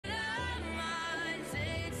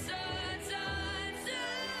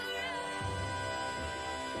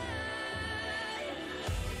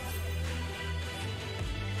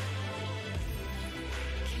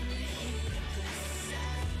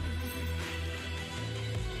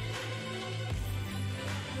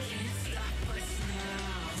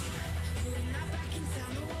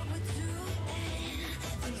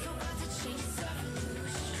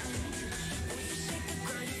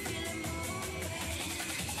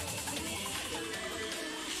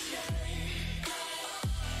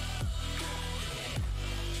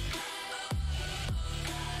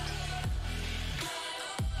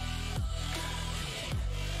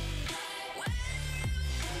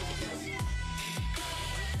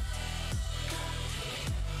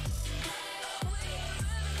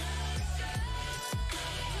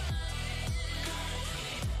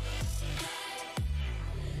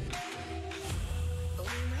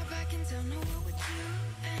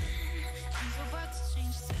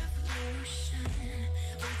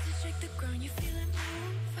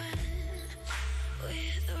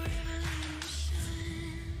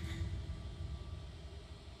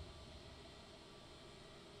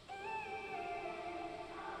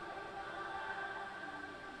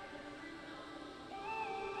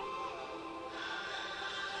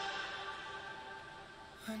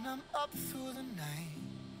when I'm up through the night,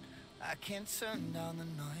 I can't turn down the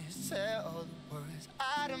noise, say all the words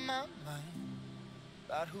out of my mind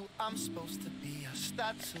about who I'm supposed to be. I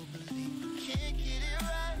start to believe I can't get it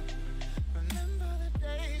right. Remember the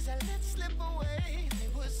days I let slip away, they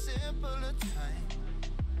were simpler times.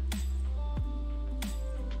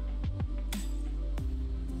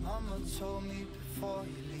 Mama told me before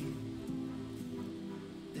you leave,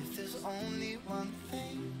 if there's only one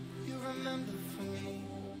thing you remember from me,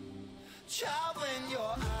 child, when you're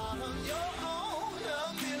out on your own,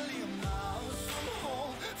 a million miles from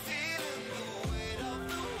home, feeling the weight of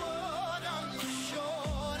the world on your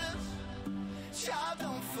shoulders, child,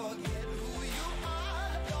 don't forget who you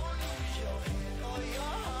are, don't lose your head or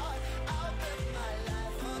your heart. I'll bet my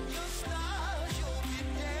life on your stars, you'll be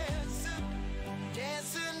dancing,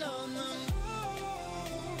 dancing on the moon.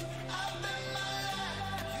 I'll bet my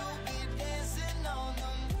life you'll be dancing on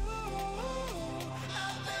the moon.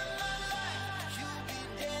 I'll bet my life you'll be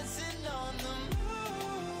dancing on the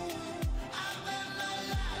moon. I'll bet my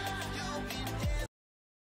life you'll be dancing.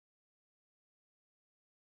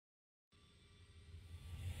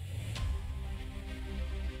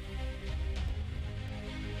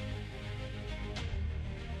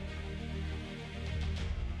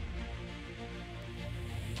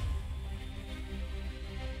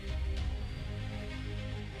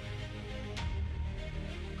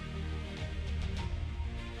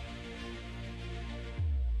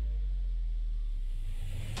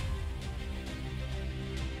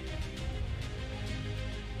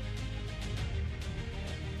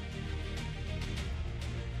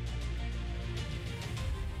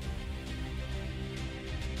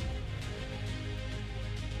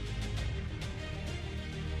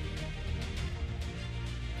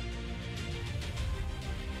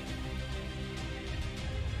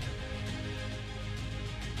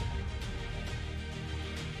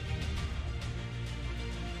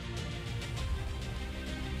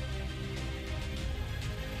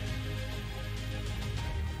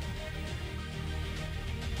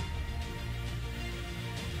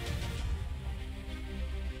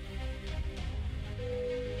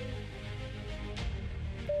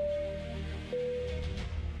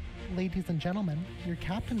 Ladies and gentlemen, your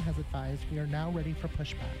captain has advised we are now ready for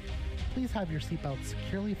pushback. Please have your seatbelts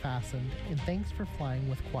securely fastened, and thanks for flying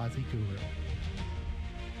with Quasi Guru.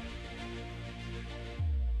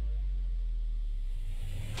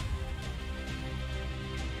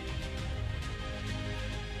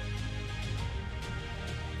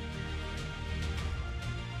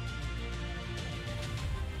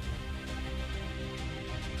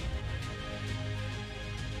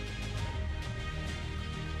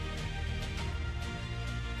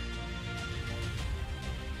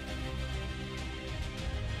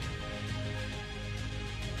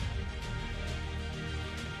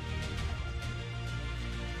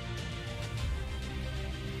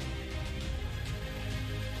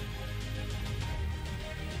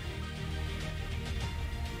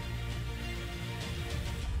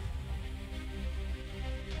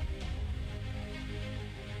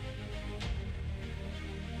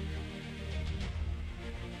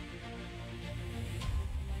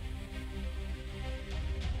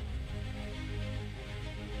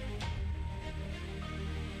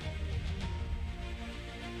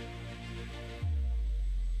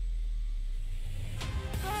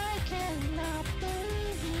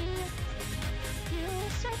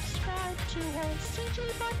 Subscribe to our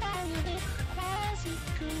CJ4 Quasi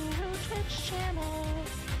Guru Twitch channel.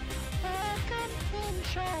 Welcome,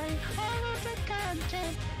 enjoy all of the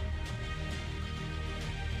content.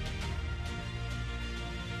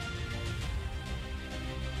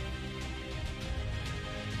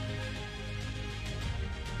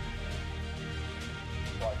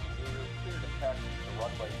 Quasi Guru clear to taxi to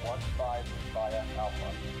runway 15 via Alpha.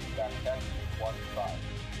 Back taxi 15.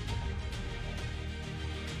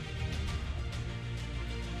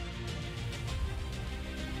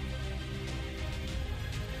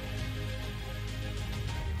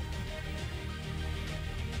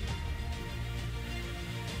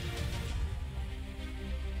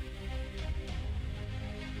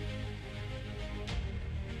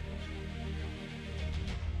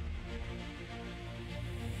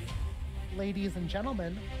 Ladies and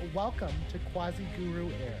gentlemen, welcome to Quasi Guru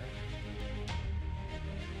Air.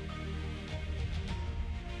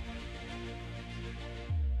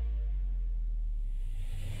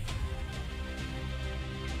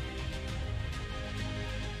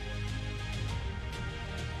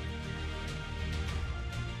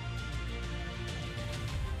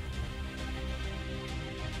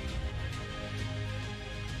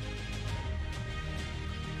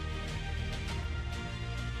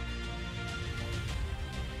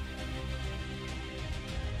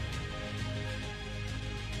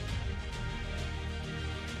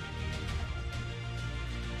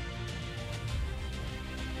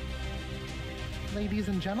 Ladies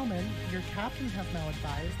and gentlemen, your captain has now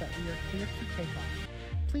advised that we are cleared for takeoff.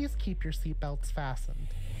 Please keep your seatbelts fastened.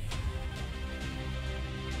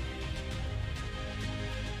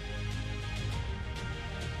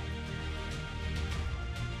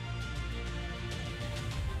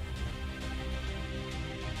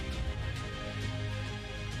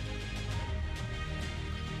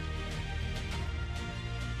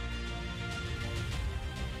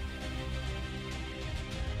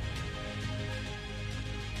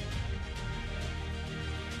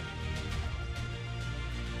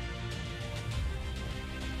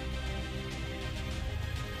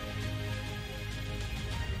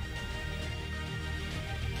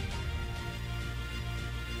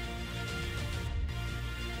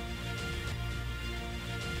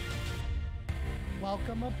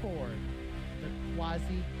 Welcome aboard the Quasi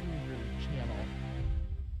Guru channel.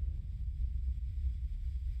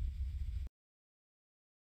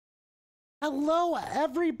 Hello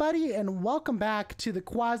everybody and welcome back to the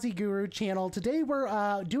Quasi Guru channel. Today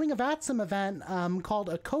we're doing a VATSIM event called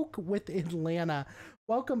A Coke with Atlanta.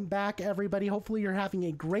 Welcome back everybody. Hopefully you're having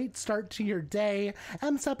a great start to your day.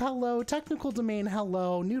 MSFS, hello. Technical Domain,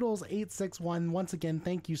 hello. Noodles861, once again,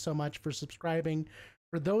 thank you so much for subscribing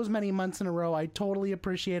for those many months in a row. I totally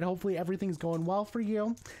appreciate it. Hopefully everything's going well for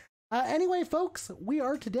you. Anyway, folks, we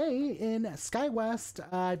are today in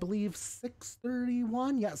SkyWest, I believe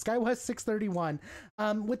 631. Yeah, SkyWest 631.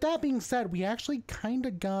 With that being said, we actually kind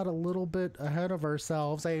of got a little bit ahead of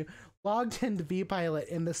ourselves. I logged into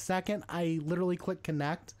vPilot, and the second I literally clicked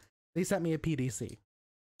connect, they sent me a PDC.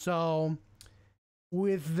 So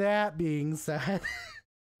with that being said,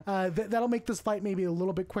 that'll make this flight maybe a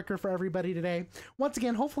little bit quicker for everybody today. Once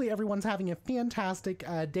again, hopefully everyone's having a fantastic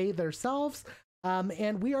day themselves.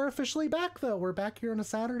 And we are officially back, though. We're back here on a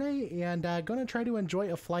Saturday and going to try to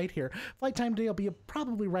enjoy a flight here. Flight time today will be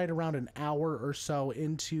probably right around an hour or so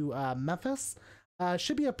into Memphis.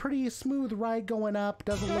 Should be a pretty smooth ride going up.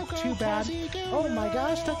 Doesn't look too bad. Oh my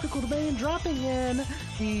gosh, Technical Domain dropping in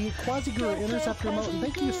the Quasi-Guru Interceptor remote. And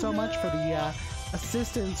thank you so much for the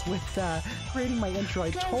assistance with creating my intro. I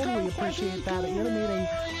totally appreciate that. Animating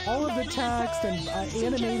all of the text and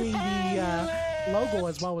animating the logo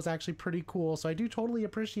as well was actually pretty cool. So I do totally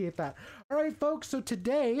appreciate that. All right, folks. So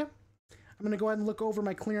today I'm going to go ahead and look over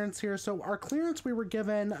my clearance here. So our clearance, we were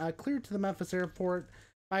given cleared to the Memphis airport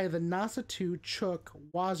by the NASA 2, Chook,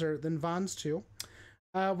 Wazir, then Vons 2.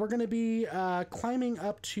 We're going to be climbing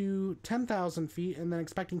up to 10,000 feet and then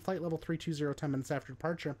expecting flight level 320 10 minutes after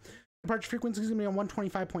departure. Departure frequency is going to be on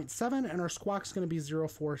 125.7 and our squawk is going to be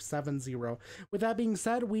 0470. With that being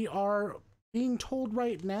said, we are being told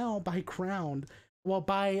right now by ground, well,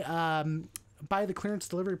 by the clearance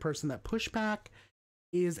delivery person, that pushback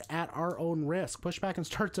is at our own risk. Pushback and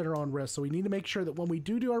starts at our own risk. So we need to make sure that when we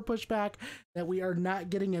do our pushback, that we are not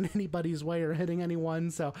getting in anybody's way or hitting anyone.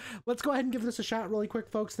 So let's go ahead and give this a shot really quick,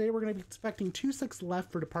 folks. Today we're going to be expecting 26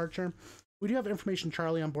 left for departure. We do have information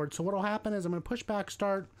Charlie on board. So what will happen is I'm going to push back,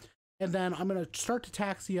 start, and then I'm going to start to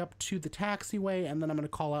taxi up to the taxiway, and then I'm going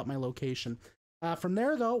to call out my location. From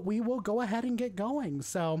there, though, we will go ahead and get going.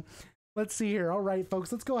 So let's see here. All right,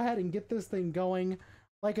 folks, let's go ahead and get this thing going.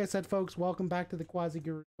 Like I said, folks, welcome back to the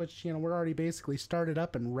Quasi-Guru Twitch channel. We're already basically started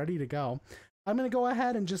up and ready to go. I'm going to go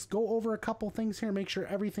ahead and just go over a couple things here, make sure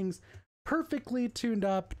everything's perfectly tuned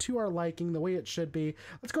up to our liking, the way it should be.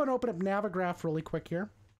 Let's go and open up Navigraph really quick here.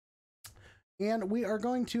 And we are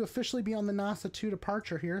going to officially be on the NASA 2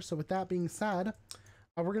 departure here. So with that being said,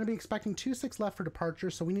 we're going to be expecting 26 left for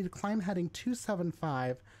departure. So we need to climb heading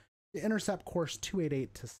 275 to intercept course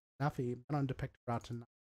 288 to Snuffy, and on depicted route to 9.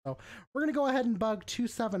 So we're going to go ahead and bug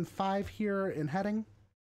 275 here in heading.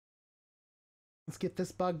 Let's get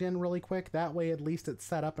this bugged in really quick. That way, at least it's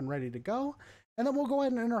set up and ready to go. And then we'll go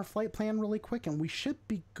ahead and enter our flight plan really quick, and we should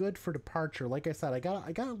be good for departure. Like I said, I got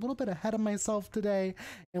a little bit ahead of myself today,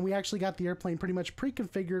 and we actually got the airplane pretty much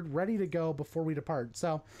pre-configured, ready to go before we depart.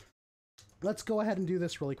 So let's go ahead and do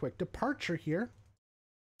this really quick. Departure here.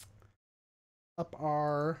 Up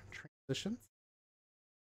our transitions.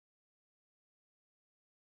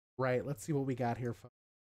 Right, let's see what we got here, folks.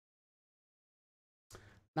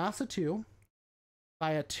 NASA 2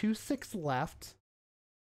 via 26 left.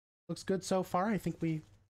 Looks good so far. I think we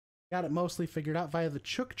got it mostly figured out via the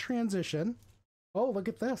Chook transition. Oh, look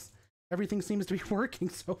at this. Everything seems to be working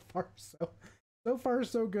so far. So far,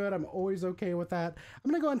 so good. I'm always okay with that.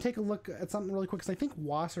 I'm going to go and take a look at something really quick, because I think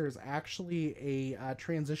Wasser is actually a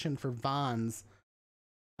transition for Vons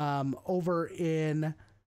over in...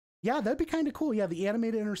 Yeah, that'd be kind of cool. Yeah, the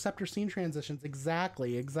animated interceptor scene transitions.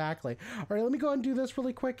 Exactly. All right, let me go ahead and do this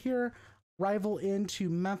really quick here. Arrival into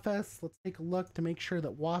Memphis. Let's take a look to make sure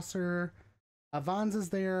that Wasser Vons is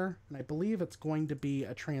there, and I believe it's going to be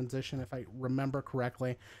a transition if I remember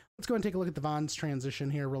correctly. Let's go and take a look at the Vons transition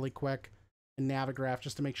here really quick in Navigraph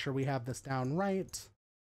just to make sure we have this down right.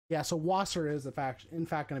 Yeah, so Wasser is in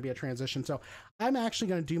fact going to be a transition. So I'm actually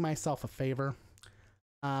going to do myself a favor.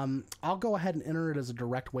 I'll go ahead and enter it as a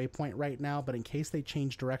direct waypoint right now, but in case they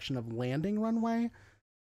change direction of landing runway,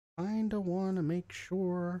 I kind of want to make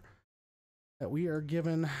sure that we are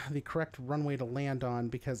given the correct runway to land on,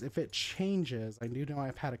 because if it changes, I do know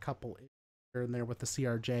I've had a couple here and there with the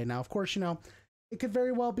CRJ. Now, of course, you know, it could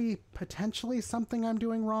very well be potentially something I'm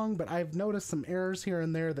doing wrong, but I've noticed some errors here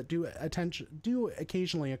and there that do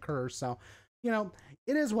occasionally occur. So, you know,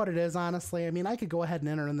 it is what it is, honestly. I mean, I could go ahead and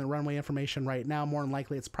enter in the runway information right now. More than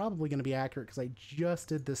likely, it's probably going to be accurate because I just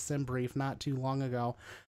did this sim brief not too long ago.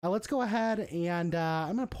 Let's go ahead and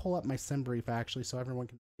I'm going to pull up my sim brief, actually, so everyone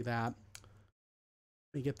can see that.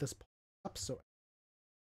 Let me get this pulled up. So,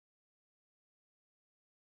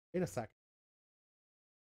 wait a second.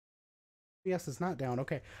 OBS is not down.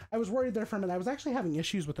 Okay, I was worried there for a minute. I was actually having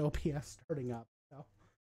issues with OBS starting up. So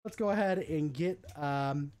let's go ahead and get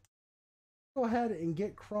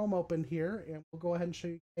Chrome opened here, and we'll go ahead and show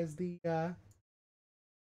you guys the go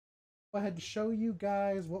ahead and show you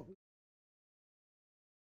guys what we...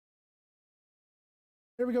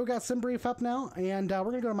 There we go. We got sim brief up now, and we're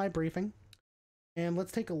gonna go to my briefing. And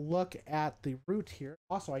let's take a look at the route here.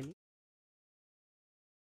 Also, I need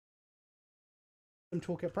some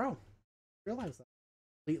Toolkit Pro. Realize that.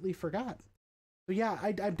 Completely forgot. So yeah,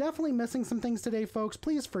 I'm definitely missing some things today, folks.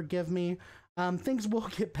 Please forgive me. Things will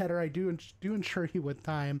get better. I do assure you with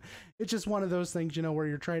time. It's just one of those things, you know, where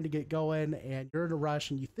you're trying to get going and you're in a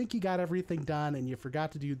rush and you think you got everything done and you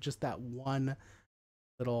forgot to do just that one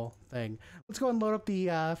little thing. Let's go and load up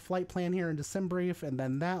the flight plan here into SimBrief, and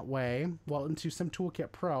then that way, well, into Sim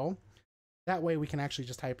Toolkit Pro. That way we can actually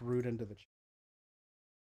just type route into the chat.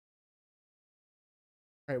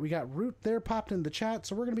 All right, we got route there popped in the chat,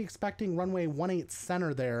 so we're going to be expecting runway 18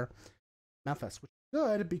 center there, Memphis, which is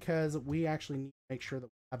good because we actually need to make sure that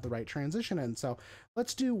we have the right transition in. So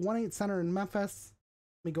let's do 18 center in Memphis.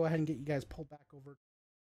 Let me go ahead and get you guys pulled back over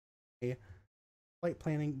to flight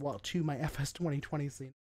planning, well, to my FS 2020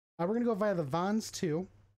 scene. We're going to go via the Vons 2.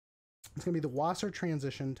 It's going to be the Wasser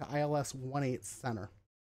transition to ILS 18 center.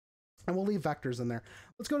 And we'll leave vectors in there.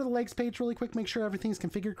 Let's go to the legs page really quick, make sure everything's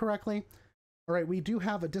configured correctly. All right, we do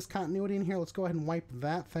have a discontinuity in here. Let's go ahead and wipe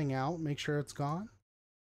that thing out, make sure it's gone.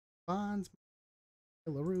 Vons,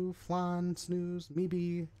 LaRue, Flan, Snooze,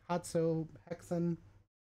 Meebe, Hotso, Hexen,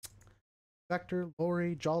 Vector,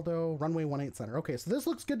 Lori, Jaldo, runway 18 center. Okay, so this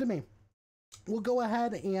looks good to me. We'll go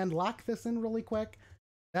ahead and lock this in really quick.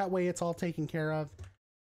 That way it's all taken care of.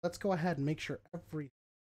 Let's go ahead and make sure everything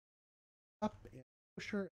up and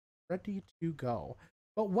pusher ready to go.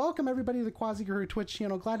 But welcome everybody to the Quasi Guru Twitch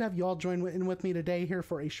channel. Glad to have you all join in with me today here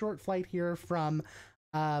for a short flight here from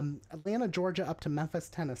Atlanta, Georgia up to Memphis,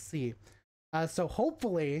 Tennessee. So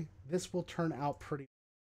hopefully this will turn out pretty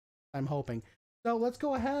well. I'm hoping. So let's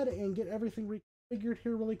go ahead and get everything reconfigured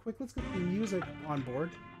here really quick. Let's get the music on board.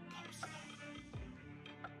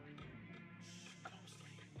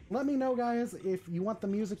 Let me know, guys, if you want the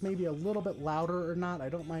music maybe a little bit louder or not. I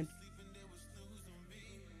don't mind.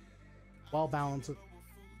 Well balanced. All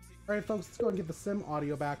right, folks, let's go and get the sim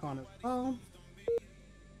audio back on as well.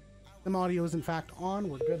 Sim audio is in fact on.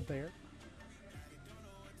 We're good there.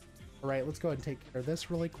 All right, let's go ahead and take care of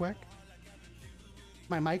this really quick.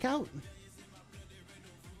 My mic out?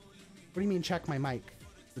 What do you mean check my mic?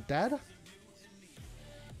 Is it dead?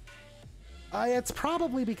 It's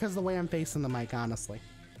probably because of the way I'm facing the mic, honestly.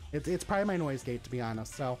 It's probably my noise gate, to be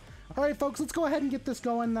honest. So, all right, folks, let's go ahead and get this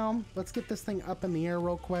going, though. Let's get this thing up in the air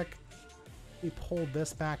real quick. Let me pull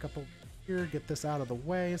this back up over here, get this out of the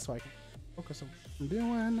way so I can focus on what I'm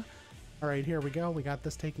doing. All right, here we go. We got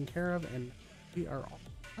this taken care of, and we are all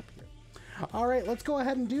up here. All right, let's go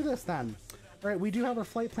ahead and do this then. All right, we do have our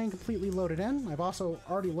flight plan completely loaded in. I've also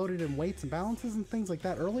already loaded in weights and balances and things like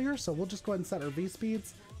that earlier, so we'll just go ahead and set our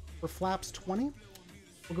V-speeds for flaps 20.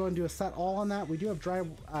 We'll go and do a set all on that. We do have dry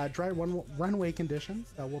runway conditions,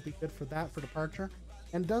 so we'll be good for that for departure.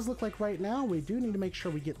 And it does look like right now we do need to make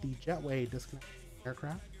sure we get the jetway disconnected from the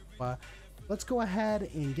aircraft. Let's go ahead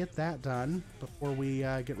and get that done before we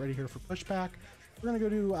get ready here for pushback. We're gonna go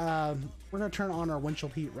to we're gonna turn on our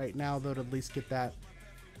windshield heat right now, though, to at least get that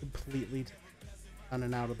completely done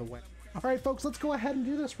and out of the way. All right, folks, let's go ahead and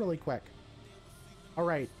do this really quick. All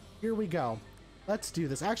right, here we go. Let's do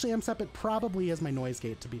this. Actually, MSFS, it probably is my noise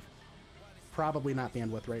gate, to be probably not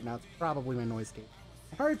bandwidth right now. It's probably my noise gate.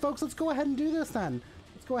 All right, folks, let's go ahead and do this then.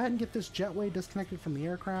 Let's go ahead and get this jetway disconnected from the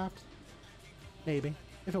aircraft. Maybe,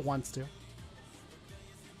 if it wants to.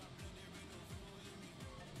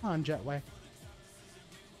 Come on, Jetway.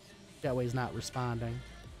 Jetway's not responding.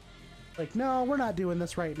 Like, no, we're not doing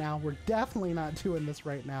this right now. We're definitely not doing this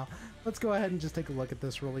right now. Let's go ahead and just take a look at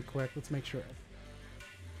this really quick. Let's make sure.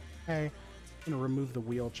 Okay, I'm gonna remove the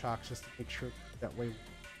wheel chocks just to make sure that way.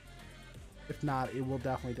 If not, it will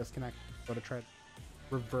definitely disconnect. Go to try to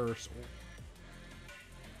reverse.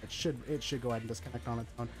 It should go ahead and disconnect on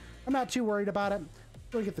its own. I'm not too worried about it.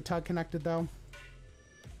 We're gonna get the tug connected though.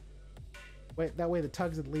 Wait, that way the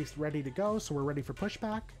tug's at least ready to go, so we're ready for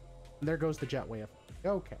pushback. And there goes the Jetway.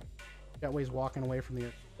 Okay. Jetway's walking away from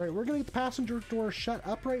the... Right, we're gonna get the passenger door shut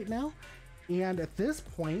up right now. And at this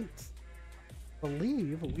point, I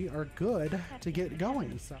believe we are good to get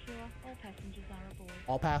going. So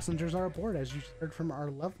all passengers are aboard, as you heard from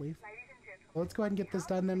our lovely. Let's go ahead and get this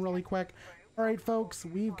done then really quick. All right, folks,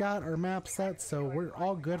 we've got our map set, so we're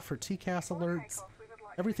all good for TCAS alerts.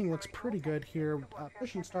 Everything looks pretty good here.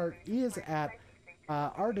 Push and start is at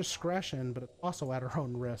our discretion, but it's also at our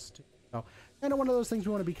own risk. So, kind of one of those things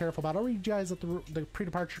we want to be careful about. I'll read you guys at the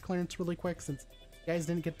pre-departure clearance really quick, since you guys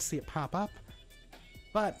didn't get to see it pop up.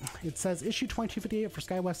 But it says issue 2258 for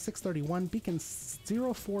SkyWest 631, beacon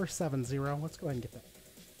 0470. Let's go ahead and get that.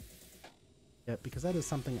 Yeah, because that is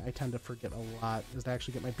something I tend to forget a lot, is to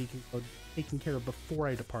actually get my beacon code taken care of before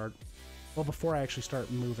I depart. Well, before I actually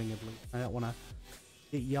start moving, at least. I don't want to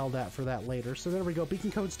get yelled at for that later. So there we go.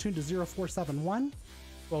 Beacon code's tuned to 0471.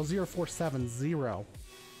 Well, 0470.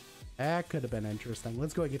 That could have been interesting.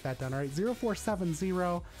 Let's go and get that done. All right, 0470.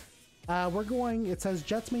 We're going, it says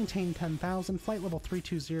jets maintain 10,000, flight level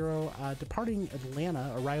 320, departing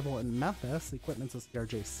Atlanta, arrival in Memphis, equipment's a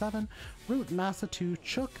CRJ7, route NASA to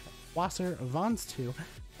Chuk, Wasser, Vons 2.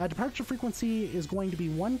 Departure frequency is going to be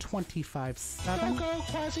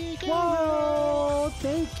 125.7. Whoa!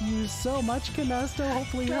 Thank you so much, Canesto.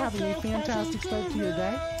 Hopefully you're having a fantastic start to your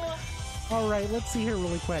day. All right, let's see here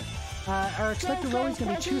really quick. Our expected runway is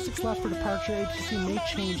going to be 26 left for departure. ATC may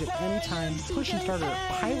change at any time. Push and starter.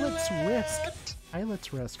 Pilot's risk.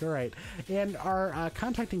 Pilot's risk. All right. And our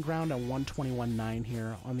contacting ground on 121.9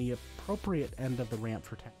 here on the appropriate end of the ramp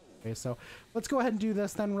for taxi. Okay, so let's go ahead and do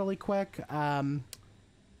this then really quick. Oh,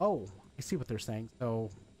 I see what they're saying. So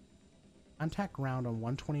contact ground on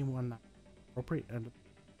 121.9. Appropriate end of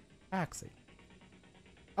the taxi.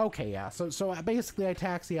 Okay, yeah, so basically I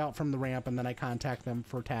taxi out from the ramp and then I contact them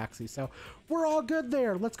for taxi. So we're all good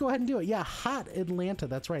there. Let's go ahead and do it. Yeah, hot Atlanta.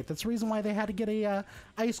 That's right. That's the reason why they had to get a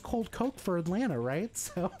ice cold Coke for Atlanta, right?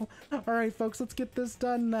 So, all right, folks, let's get this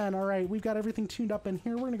done then. All right, we've got everything tuned up in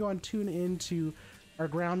here. We're going to go and tune into our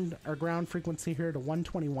ground frequency here to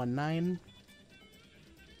 121.9.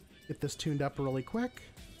 Get this tuned up really quick.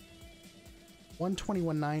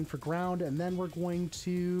 121.9 for ground, and then we're going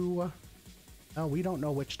to... Oh, we don't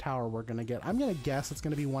know which tower we're going to get. I'm going to guess it's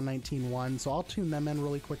going to be 119.1, so I'll tune them in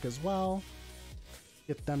really quick as well.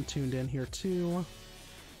 Get them tuned in here too.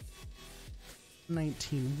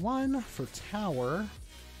 119.1 for tower.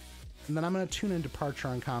 And then I'm going to tune in departure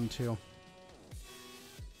on comm 2.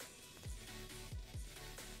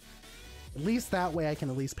 At least that way I can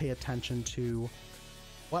at least pay attention to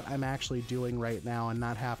what I'm actually doing right now and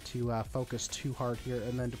not have to focus too hard here.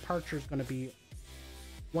 And then departure is going to be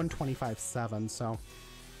 125.7, so all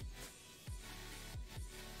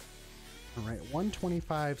right,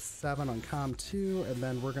 125.7 on comm 2, and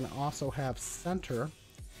then we're going to also have center.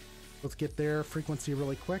 Let's get their frequency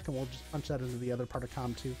really quick and we'll just punch that into the other part of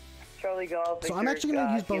comm 2. Charlie Golf, so I'm actually going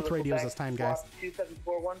to use both radios this time, guys.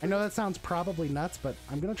 I know that sounds probably nuts, but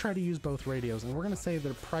I'm going to try to use both radios, and we're going to say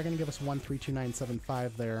they're probably going to give us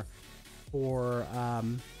 132975 there for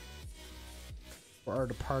our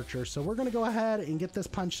departure. So we're going to go ahead and get this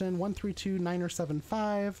punched in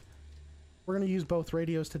 132975. We're going to use both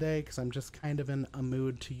radios today because I'm just kind of in a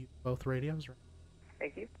mood to use both radios.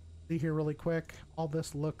 Thank you. See here really quick. All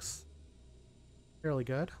this looks fairly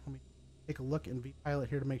good. Let me take a look in vPilot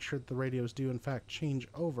here to make sure that the radios do in fact change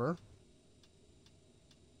over.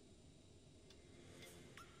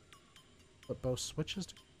 Flip both switches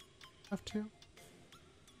to F2.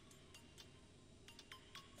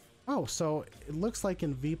 Oh, so it looks like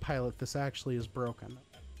in vPilot this actually is broken.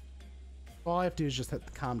 All I have to do is just hit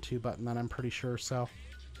the comm 2 button, then I'm pretty sure. So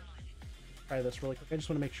try this really quick. I just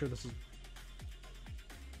want to make sure this is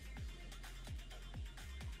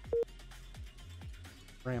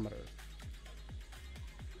parameters.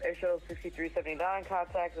 Air Shuttle 6379,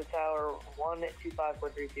 contact the tower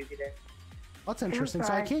 125432 today. That's interesting.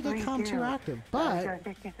 So I can't get comm 2 active, but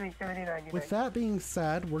with that being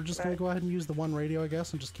said, we're just going to go ahead and use the one radio, I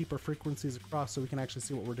guess, and just keep our frequencies across so we can actually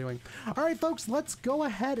see what we're doing. All right, folks, let's go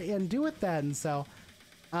ahead and do it then. So,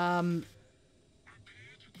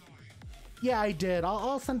 Yeah, I did.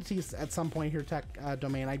 I'll send it to you at some point here, Tech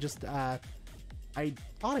Domain. I just, I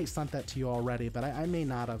thought I sent that to you already, but I may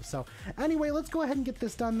not have. So anyway, let's go ahead and get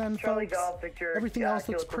this done then, Charlie folks. Golf, Victor, Everything else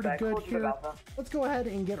looks Kilo pretty Quebec, good hold to here. Alpha. Let's go ahead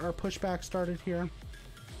and get our pushback started here.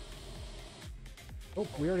 Oh,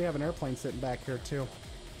 we already have an airplane sitting back here too.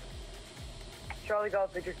 Charlie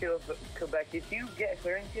Golf, Victor, Kilo Quebec. Did you get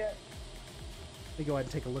clearance yet? Let me go ahead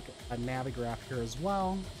and take a look at a Navigraph here as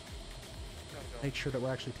well. Make sure that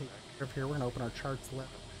we're actually taking care of here. We're going to open our charts list.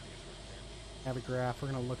 Navigraph, we're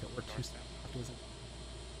going to look at where 26 left is.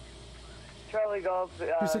 Charlie Golf,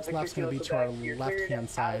 26 left's going to be to our left-hand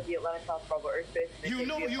side. You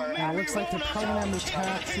know you And it looks like they're coming on the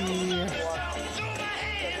taxi.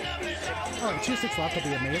 Oh, 26 left will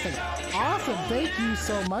be amazing. Awesome. Thank you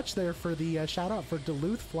so much there for the shout out for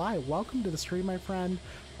Duluth Fly. Welcome to the stream, my friend.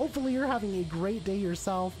 Hopefully you're having a great day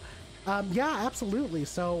yourself. Yeah, absolutely.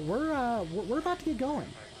 So we're about to get going.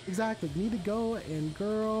 Exactly. Need to go and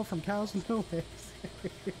girl from cows and no eggs.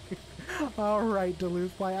 All right,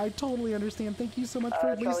 Duluth Fly. I totally understand. Thank you so much for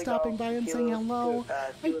at least stopping by and saying hello.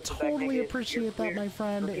 I totally appreciate that, my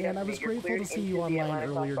friend, and I was grateful to see you online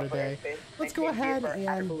earlier today. Let's go ahead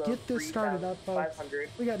and get this started up, folks.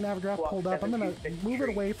 We got Navigraph pulled up. I'm going to move it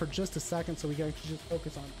away for just a second so we can actually just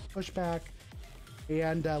focus on pushback.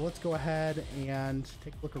 And let's go ahead and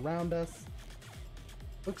take a look around us.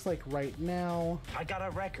 Looks like right now... I got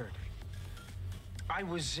a record. I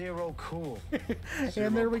was zero cool.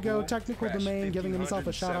 And there we go, Technical Domain giving himself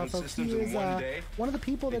a shout out, folks. He is one of the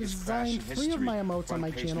people that has designed 3 of my emotes on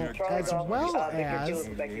my channel, as well as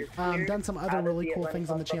done some other really cool things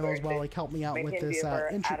on the channel as well, like help me out with this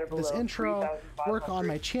intro, work on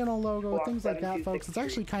my channel logo, things like that, folks. It's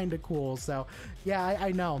actually kind of cool. So yeah,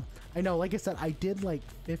 I know. Like I said, I did like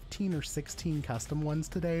 15 or 16 custom ones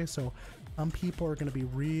today, so some people are going to be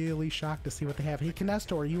really shocked to see what they have. Hey,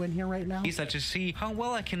 Canesto, are you in here right now? Is that to see how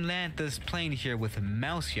well I can land this plane here with a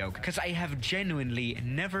mouse yoke, because I have genuinely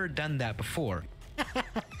never done that before.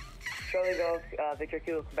 Charlie Golf, Victor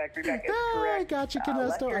Kilo Quebec, back is I correct. got you,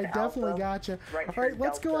 Canesto. I definitely got you. All right,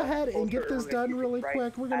 let's go ahead and get this done really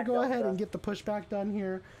quick. We're going to go ahead and get the pushback done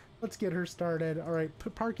here. Let's get her started. All right,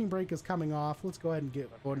 parking brake is coming off. Let's go ahead and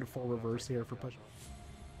go into full reverse here for push.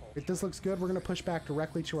 If this looks good, we're going to push back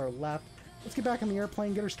directly to our left. Let's get back in the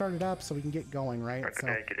airplane, get her started up so we can get going, right? So,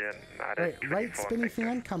 right spinny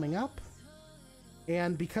fan coming up.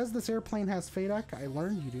 And because this airplane has FADEC, I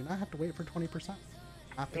learned you do not have to wait for 20%.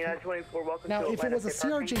 Now, if it was a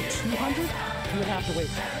CRJ200, you would have to wait.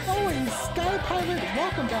 Oh, and Sky Pilot,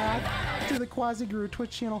 welcome back to the Quasi Guru Twitch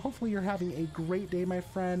channel. Hopefully you're having a great day, my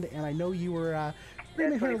friend. And I know you were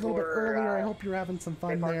streaming here a little bit earlier. I hope you're having some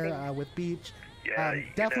fun there with Beach.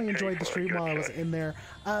 Definitely enjoyed the stream while I was in there.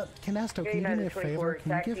 Canesto, can you do me a favor?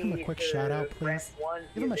 Can you give him a quick shout out, please?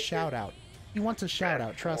 Give him a shout out. He wants a shout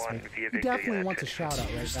out, trust me. He definitely wants a shout out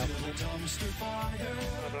right now.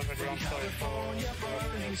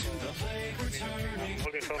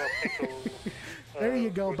 There you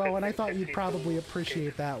go, Bowen. I thought you'd probably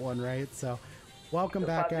appreciate that one, right? So, welcome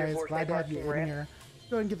back, guys. Glad to have you in here.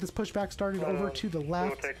 Go ahead and get this pushback started over to the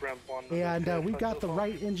left. And we've got the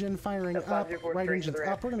right engine firing up. Right engine's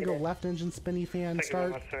up. We're going to go left engine spinny fan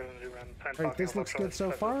start. Alright, this looks good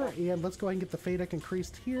so far. And let's go ahead and get the FADEC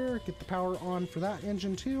increased here. Get the power on for that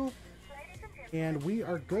engine too. And we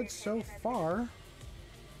are good so far.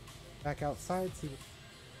 Back outside, see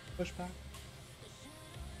what pushback.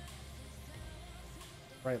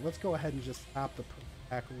 Right, let's go ahead and just stop the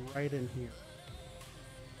pushback right in here.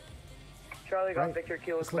 Charlie Golf, Victor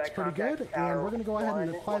Kilo This looks pretty good, and we're going to go ahead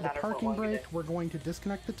and apply the parking brake. We're going to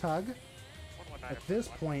disconnect the tug. At this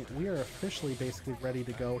point, we are officially basically ready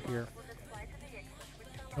to go here.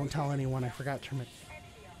 Don't tell anyone, I forgot to...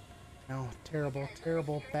 No, terrible,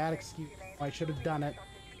 terrible, bad excuse. I should have done it.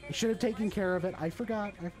 I should have taken care of it. I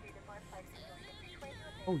forgot.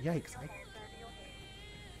 Oh, yikes. I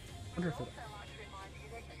wonder if it's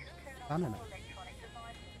done enough.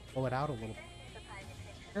 Blow it out a little.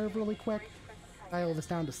 Curve really quick. Dial this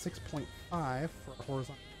down to 6.5 for a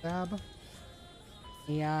horizontal stab.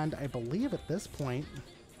 And I believe at this point,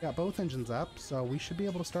 we got both engines up, so we should be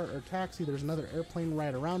able to start our taxi. There's another airplane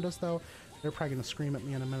right around us, though. They're probably going to scream at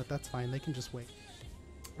me in a minute. That's fine. They can just wait.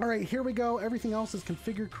 All right, here we go. Everything else is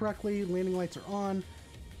configured correctly. Landing lights are on.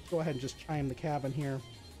 Go ahead and just chime the cabin here.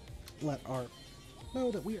 Let our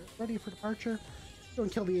know that we are ready for departure. Go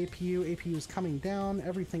and kill the APU. APU is coming down.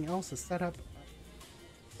 Everything else is set up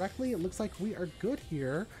correctly. It looks like we are good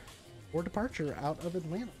here for departure out of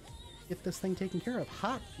Atlanta. Get this thing taken care of.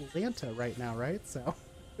 Hot Atlanta right now, right? So,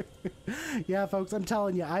 yeah, folks, I'm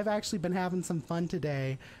telling you, I've actually been having some fun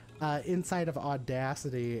today.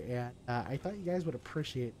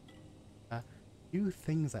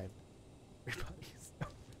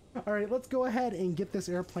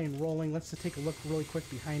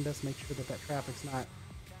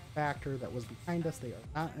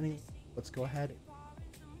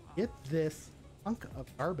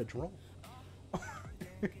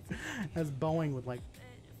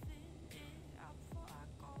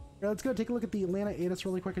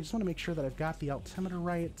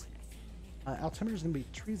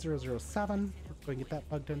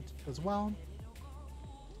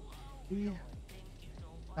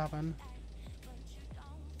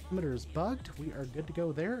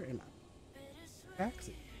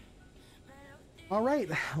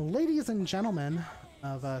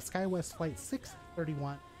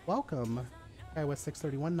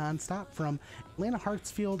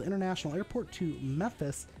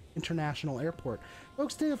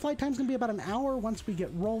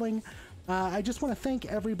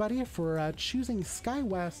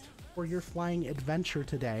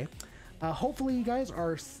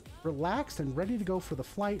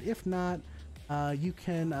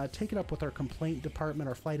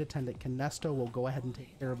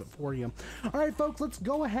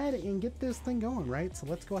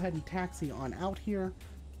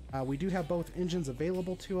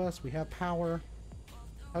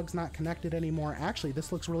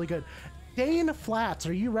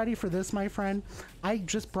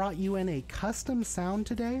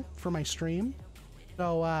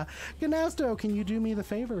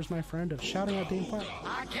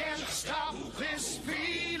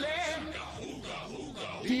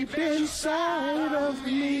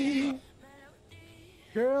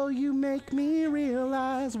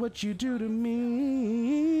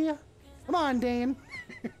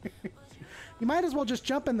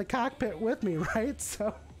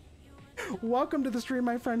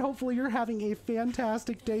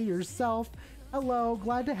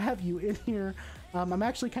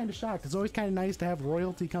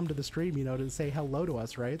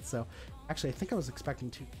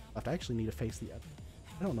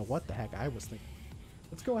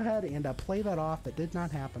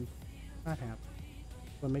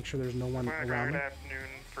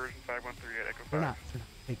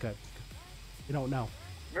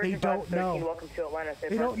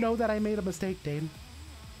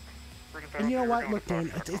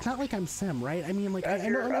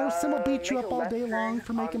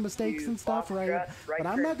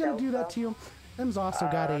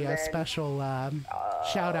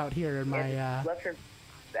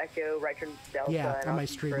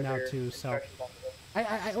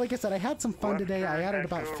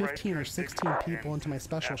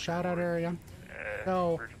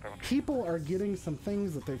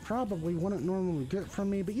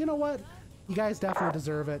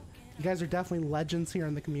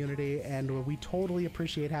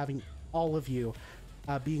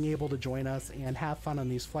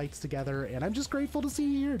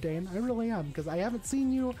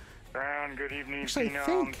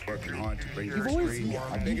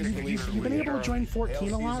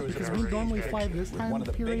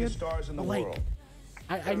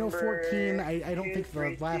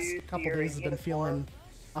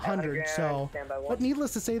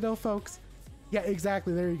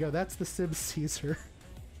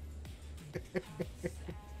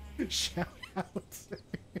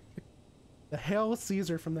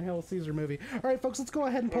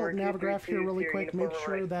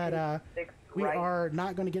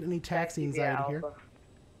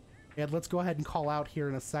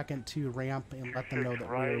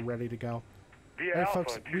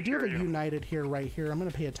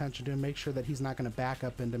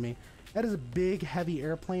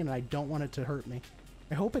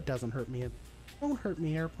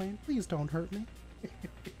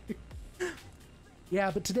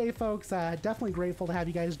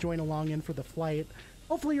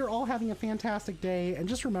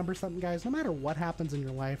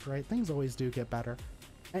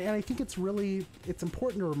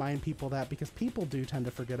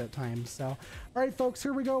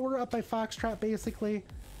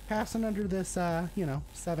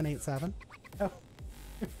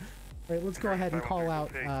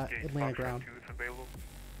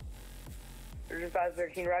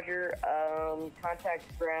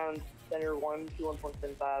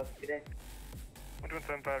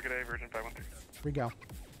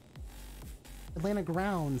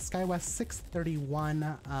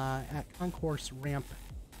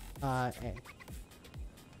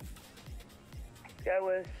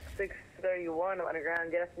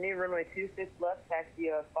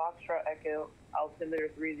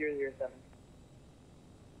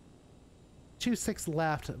 26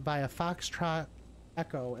 left via Foxtrot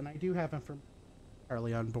Echo, and I do have him from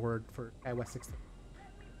Charlie on board for West 60.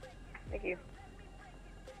 Thank you.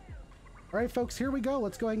 All right, folks, here we go.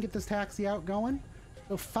 Let's go ahead and get this taxi out going.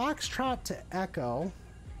 So Foxtrot to Echo,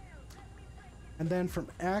 and then from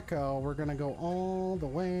Echo, we're gonna go all the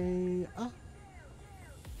way up.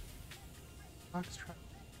 Foxtrot.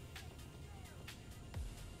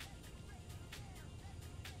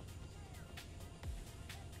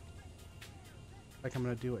 Like I'm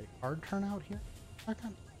gonna do a hard turnout here.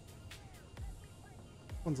 Second.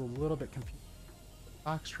 This one's a little bit confused.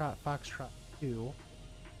 Foxtrot, Foxtrot 2.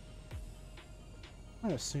 I'm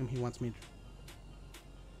gonna assume he wants me to.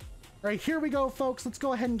 All right, here we go, folks. Let's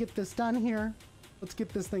go ahead and get this done here. Let's get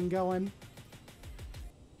this thing going.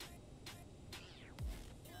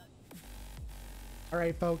 All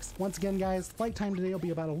right, folks. Once again, guys, flight time today will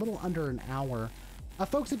be about a little under an hour.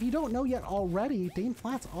 Folks, if you don't know yet already, Dane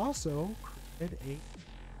Flats also created a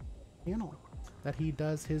channel that he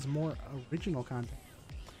does his more original content.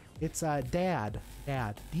 It's Dad,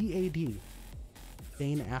 D-A-D,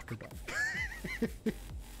 Dane After Dark.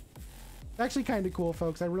 It's actually kind of cool,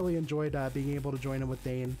 folks. I really enjoyed being able to join him with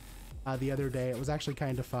Dane the other day. It was actually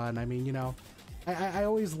kind of fun. I mean, you know, I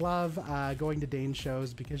always love going to Dane's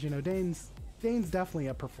shows because, you know, Dane's definitely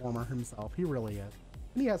a performer himself. He really is.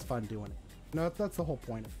 And he has fun doing it. You know, that's the whole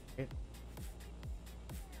point of it.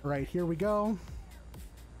 All right, here we go.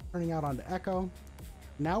 Turning out onto Echo.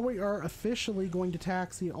 Now we are officially going to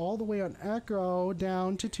taxi all the way on Echo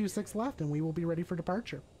down to 26 left, and we will be ready for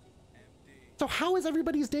departure. So how is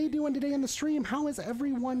everybody's day doing today in the stream? How is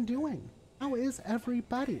everyone doing? How is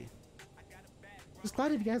everybody? Just glad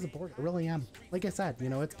to have you guys aboard. I really am. Like I said, you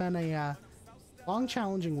know, it's been a long,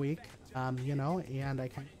 challenging week, you know, and I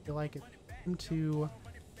kind of feel like it's time to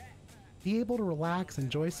be able to relax,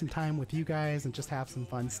 enjoy some time with you guys, and just have some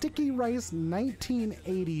fun. Sticky Rice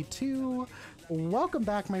 1982. Welcome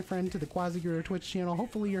back, my friend, to the Quasi-Guru Twitch channel.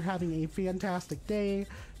 Hopefully you're having a fantastic day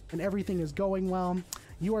and everything is going well.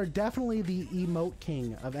 You are definitely the emote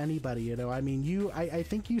king of anybody, you know. I mean, I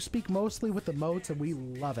think you speak mostly with emotes, and we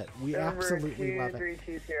love it. We absolutely love it.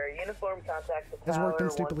 Uniform contact It's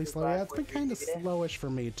working stupidly slow. Yeah, it's been kind of slowish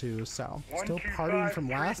for me too. So still partying from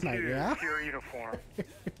last night. Yeah. Uniform.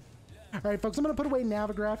 All right, folks. I'm gonna put away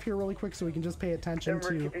Navigraph here really quick so we can just pay attention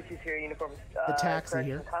to the taxi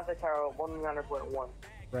here. Contact tower 100.1.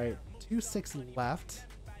 Right, 26 left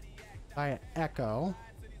via Echo.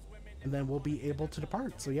 And then we'll be able to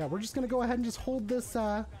depart. So yeah, we're just gonna go ahead and just hold this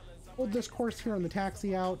course here on the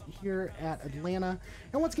taxi out here at Atlanta.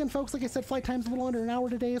 And once again, folks, like I said, flight time's a little under an hour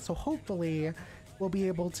today, so hopefully we'll be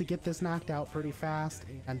able to get this knocked out pretty fast,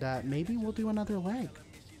 and maybe we'll do another leg.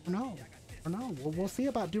 Or no. We'll see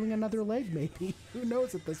about doing another leg, maybe. Who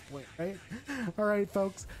knows at this point, right? All right,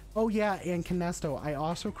 folks. Oh yeah, and Canesto, I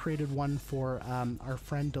also created one for our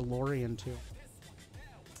friend DeLorean too.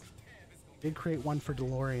 Did create one for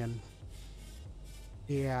DeLorean.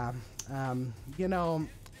 Yeah, you know,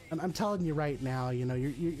 I'm telling you right now, you know,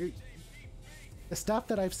 you're the stuff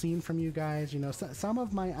that I've seen from you guys, you know, some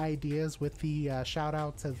of my ideas with the shout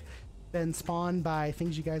outs have been spawned by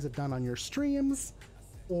things you guys have done on your streams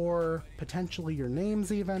or potentially your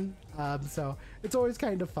names even. So it's always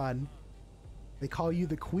kind of fun. They call you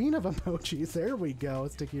the queen of emojis. There we go.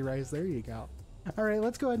 Sticky Rice. There you go. All right,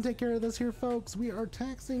 let's go ahead and take care of this here, folks. We are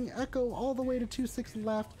taxing Echo all the way to 26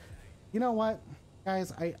 left. You know what,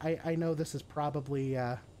 guys? I know this is probably,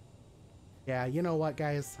 yeah, you know what,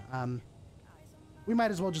 guys? We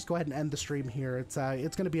might as well just go ahead and end the stream here. It's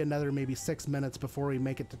going to be another maybe 6 minutes before we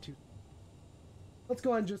make it to 2. Let's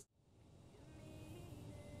go ahead and just...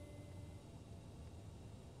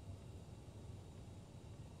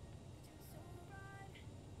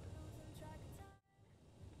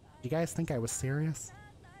 You guys think I was serious?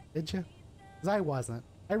 Did you? 'Cause I wasn't.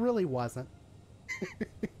 I really wasn't.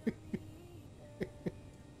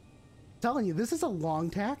 Telling you, this is a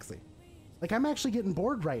long taxi. Like, I'm actually getting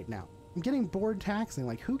bored right now. I'm getting bored taxiing.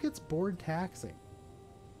 Like, who gets bored taxiing?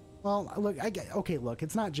 Well, look, okay, look,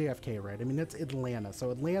 it's not JFK, right? I mean, it's Atlanta.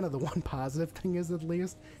 So Atlanta, the one positive thing is at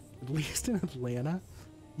least in Atlanta,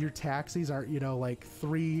 your taxis aren't, you know, like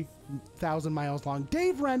 3,000 miles long.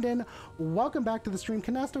 Dave Rendon, welcome back to the stream.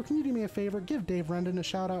 Canesto, can you do me a favor? Give Dave Rendon a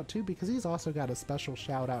shout out too, because he's also got a special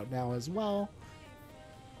shout out now as well.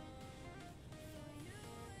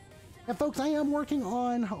 And folks, I am working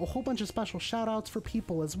on a whole bunch of special shout outs for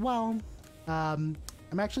people as well. I'm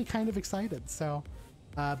actually kind of excited, so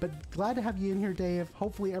but glad to have you in here, Dave.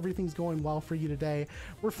 Hopefully everything's going well for you today.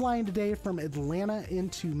 We're flying today from Atlanta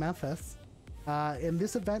into Memphis. And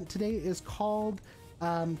this event today is called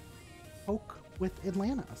Coke with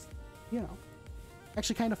Atlanta. You know,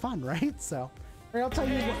 actually kind of fun, right? So, all right, I'll tell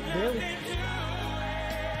you what.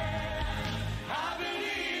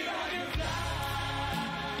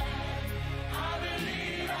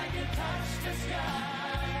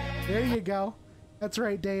 There you go. That's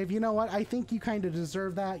right, Dave. You know what? I think you kind of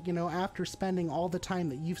deserve that, you know, after spending all the time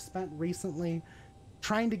that you've spent recently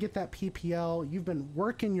trying to get that PPL. You've been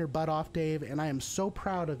working your butt off, Dave, and I am so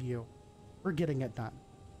proud of you for getting it done.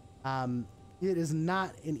 It is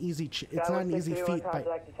not an easy it's not an easy feat.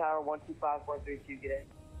 Contact to tower 125432, get in.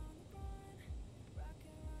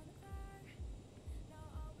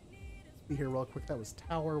 Be here real quick. That was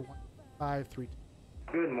tower 1532.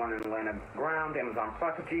 Good morning, Atlanta. Ground, Amazon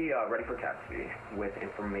Property, ready for taxi with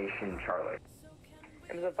information, Charlie.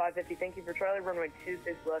 Amazon 550, thank you for Charlie. Runway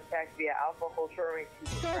 26 left, taxi via Alpha, hold short runway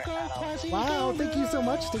 26 right at Alpha. Wow, thank you so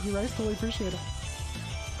much, Sticky Rice. Totally appreciate it.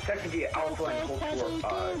 Taxi via Alpha and hold short 6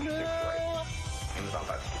 right. Amazon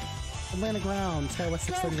 550. Atlanta ground, Skywest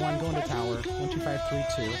 631, going to tower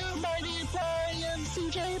 12532.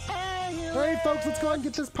 All right, folks, let's go ahead and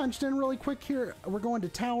get this punched in really quick here. We're going to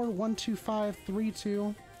tower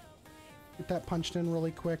 12532. Get that punched in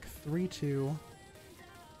really quick. 32.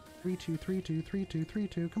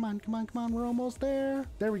 32323232. Come on, come on, come on. We're almost there.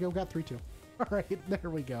 There we go. Got 32. All right, there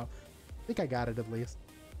we go. I think I got it at least.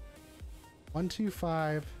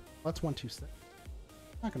 125. That's 126.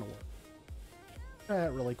 Not gonna work. Try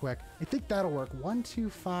that really quick. I think that'll work.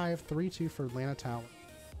 12532 for Atlanta Tower.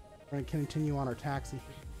 We're gonna continue on our taxi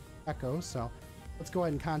Echo. So let's go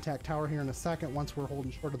ahead and contact tower here in a second once we're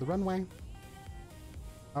holding short of the runway.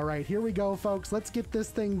 All right, here we go, folks. Let's get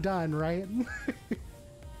this thing done, right?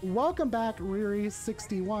 Welcome back,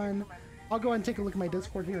 Riri61. I'll go ahead and take a look at my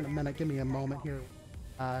Discord here in a minute. Give me a moment here.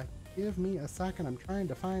 Give me a second. I'm trying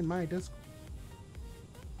to find my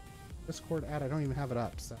Discord ad. I don't even have it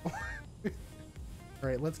up, so. All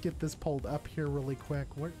right, let's get this pulled up here really quick.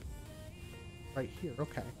 Where? Right here,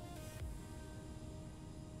 okay.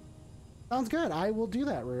 Sounds good. I will do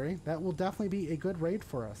that, Riri. That will definitely be a good raid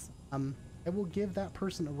for us. I will give that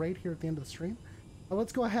person a raid here at the end of the stream.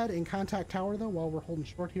 Let's go ahead and contact tower though while we're holding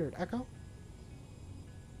short here at Echo.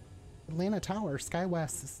 Atlanta Tower,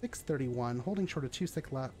 Skywest 631, holding short of 26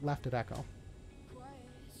 left at Echo.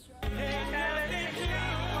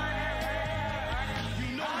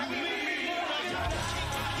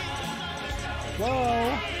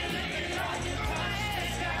 Whoa!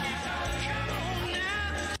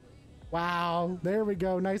 Wow, there we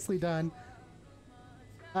go. Nicely done.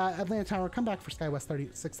 Atlanta Tower, come back for Skywest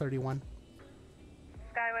 631.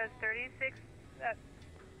 Skywest 36,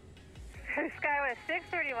 Skywest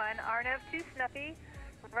 631, RNAV 2 Snuffy,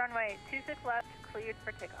 runway 26 left, cleared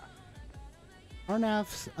for takeoff.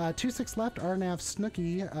 RNAV 26 left, RNAV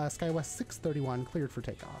Snooky, Skywest 631, cleared for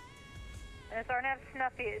takeoff. And it's RNAV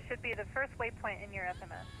Snuffy, it should be the first waypoint in your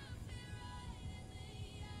FMS.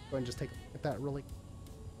 Go ahead and just take a look at that really.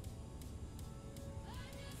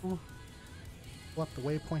 Pull up the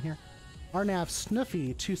waypoint here. RNAV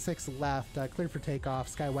Snuffy 26 left, cleared for takeoff,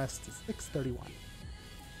 Skywest 631.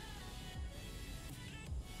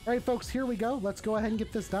 All right, folks, here we go. Let's go ahead and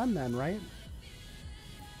get this done then, right?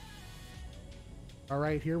 All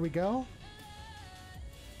right, here we go.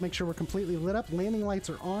 Make sure we're completely lit up. Landing lights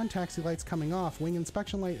are on, taxi lights coming off. Wing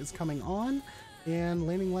inspection light is coming on, and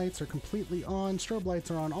landing lights are completely on. Strobe lights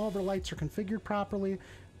are on. All of our lights are configured properly.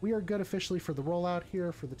 We are good officially for the rollout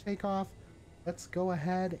here for the takeoff. Let's go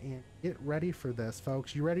ahead and get ready for this,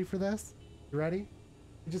 folks. You ready for this? You ready?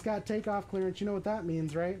 You just got takeoff clearance. You know what that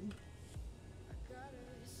means, right?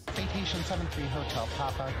 Citation 73 Hotel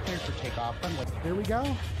Papa, cleared for takeoff. Here we go.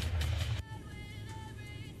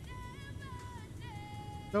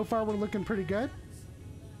 So far, we're looking pretty good.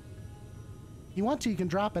 If you want to, you can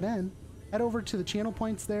drop it in. Head over to the channel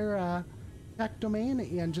points there, tech domain,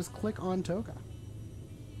 and just click on Toga.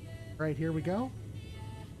 All right, here we go.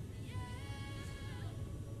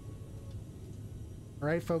 All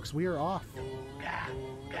right, folks, we are off.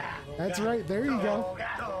 That's right, there you go.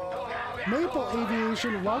 Maple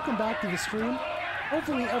Aviation, welcome back to the stream.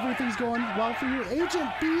 Hopefully everything's going well for you. Agent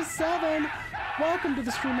B7, welcome to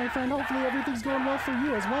the stream, my friend. Hopefully everything's going well for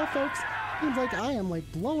you as well, folks. Seems like I am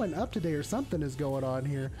like blowing up today or something is going on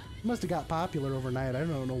here. Must have got popular overnight. I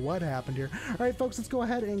don't know what happened here. All right, folks, let's go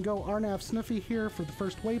ahead and go RNAV Snuffy here for the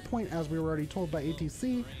first waypoint, as we were already told by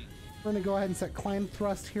ATC. We're going to go ahead and set climb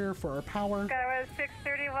thrust here for our power. Skywest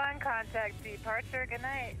 631, contact departure. Good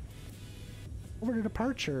night. Over to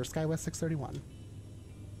departure, Skywest 631.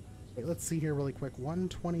 Okay, let's see here really quick.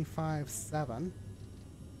 125.7.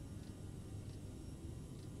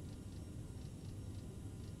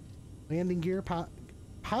 Landing gear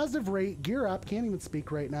positive rate, gear up. Can't even speak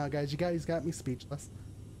right now, guys. You guys got me speechless.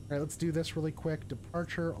 All right, let's do this really quick.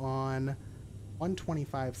 Departure on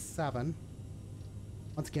 125.7.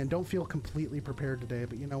 Once again, don't feel completely prepared today,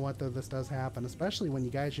 but you know what, though, this does happen, especially when you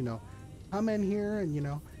guys, you know, come in here and, you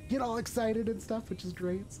know, get all excited and stuff, which is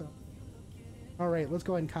great. So, all right, let's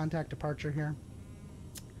go ahead and contact departure here.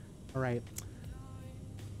 All right.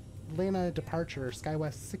 Atlanta departure,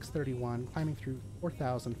 SkyWest 631, climbing through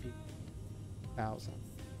 4,000 feet. 1,000.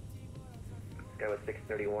 SkyWest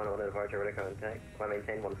 631, on departure, ready to contact. Climb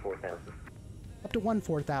maintain 14,000. Up to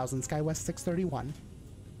 14,000, SkyWest 631.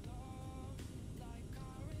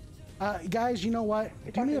 Guys, you know what?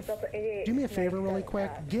 Do me a favor really quick.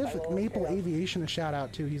 Give Maple Aviation a shout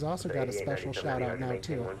out too. He's also got a special shout out now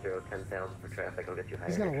too.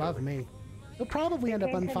 He's gonna love me. He'll probably end up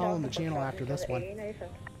unfollowing the channel after this one.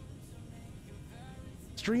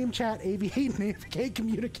 Stream, chat, aviate, navigate,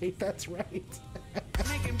 communicate. That's right.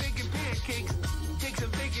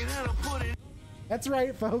 That's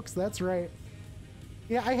right, folks. That's right.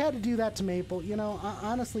 Yeah, I had to do that to Maple. You know,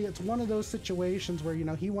 honestly, it's one of those situations where, you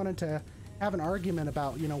know, he wanted to have an argument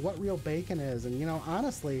about, you know, what real bacon is. And, you know,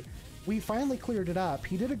 honestly, we finally cleared it up.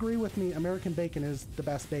 He did agree with me American bacon is the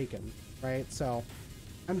best bacon, right? So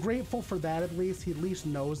I'm grateful for that at least. He at least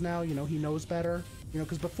knows now, you know, he knows better. You know,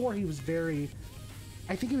 because before he was very,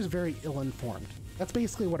 I think he was very ill-informed. That's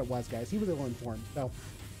basically what it was, guys. He was ill-informed. So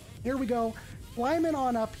here we go. Climbing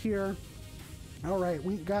on up here. All right,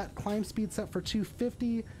 we got climb speed set for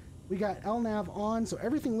 250. We got LNAV on, so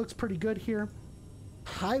everything looks pretty good here.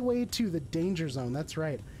 Highway to the danger zone. That's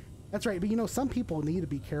right. That's right. But you know, some people need to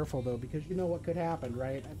be careful though, because you know what could happen,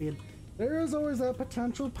 right? I mean, there is always a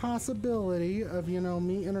potential possibility of, you know,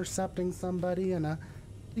 me intercepting somebody in a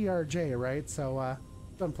CRJ, right? So,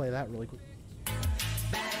 don't play that really quick.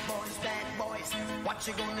 Bad boys, what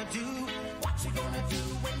you gonna do? What you gonna do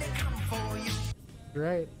when they come for you?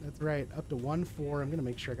 Right, that's right. Up to 1.4. I'm gonna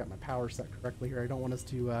make sure I got my power set correctly here. I don't want us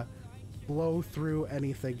to blow through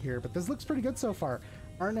anything here, but this looks pretty good so far.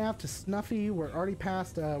 RNAV to Snuffy. We're already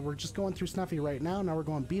past. We're just going through Snuffy right now. Now we're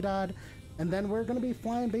going BDOD, and then we're gonna be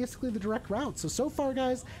flying basically the direct route. So far,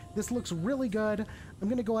 guys, this looks really good. I'm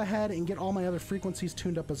gonna go ahead and get all my other frequencies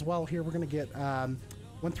tuned up as well. Here we're gonna get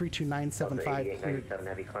 132975.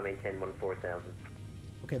 Heavy climb maintain 14,000.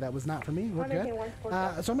 Okay, that was not for me. We're good.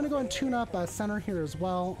 So I'm going to go and tune up center here as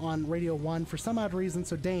well on Radio 1 for some odd reason.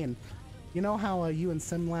 So Dane, you know how you and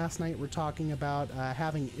Sim last night were talking about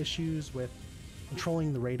having issues with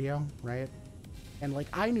controlling the radio, right? And like,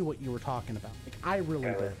 I knew what you were talking about. Like, I really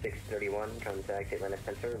did. 631, contact Atlanta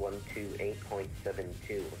Center 128.72.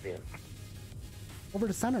 See ya. Over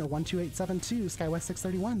to center 12872, SkyWest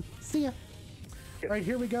 631. See ya. Yep. All right,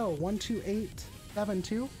 here we go.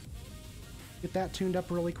 12872. Get that tuned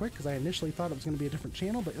up really quick because I initially thought it was going to be a different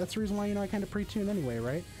channel, but that's the reason why, you know, I kind of pre-tune anyway,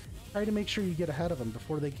 right? Try to make sure you get ahead of them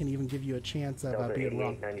before they can even give you a chance of being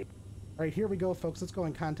wrong. All right, here we go, folks. Let's go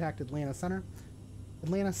and contact Atlanta Center.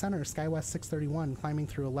 Atlanta Center, SkyWest 631, climbing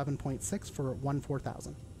through 11.6 for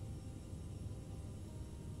 14,000.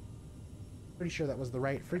 Pretty sure that was the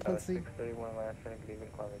right frequency. 631 last time, good evening,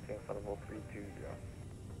 climbing to flight level 320.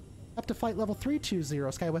 Up to flight level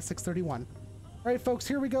 320, SkyWest 631. All right, folks,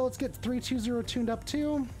 here we go. Let's get 320 tuned up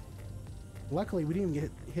too. Luckily, we didn't get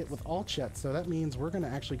hit with alt yet, so that means we're going to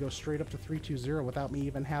actually go straight up to 320 without me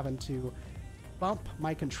even having to bump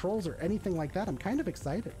my controls or anything like that. I'm kind of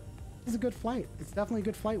excited. This is a good flight. It's definitely a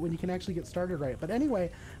good flight when you can actually get started right. But anyway,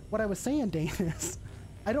 what I was saying, Dane, is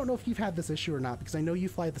I don't know if you've had this issue or not, because I know you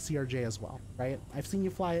fly the CRJ as well, right? I've seen you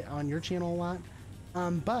fly on your channel a lot.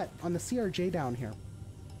 But on the CRJ down here,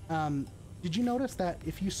 did you notice that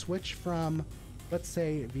if you switch from, let's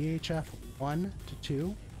say, VHF 1 to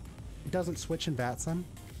 2, it doesn't switch in VATSIM,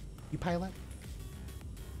 you pilot?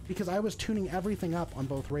 Because I was tuning everything up on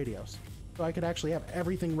both radios, so I could actually have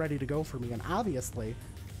everything ready to go for me, and obviously,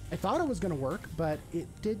 I thought it was going to work, but it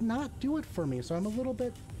did not do it for me, so I'm a little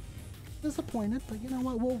bit disappointed, but you know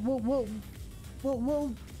what,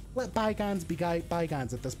 we'll let bygones be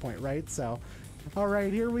bygones at this point, right? So, all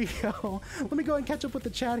right, here we go. Let me go and catch up with the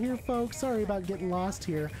chat here, folks. Sorry about getting lost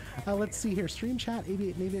here. Let's see here. Stream, chat,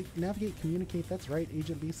 aviate, navigate, communicate. That's right,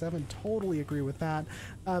 Agent B7. Totally agree with that.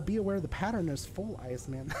 Be aware the pattern is full ice,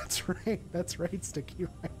 man. That's right. That's right, Sticky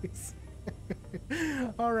Rice.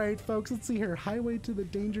 All right, folks. Let's see here. Highway to the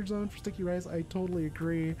danger zone for Sticky Rice. I totally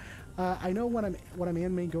agree. I know when I'm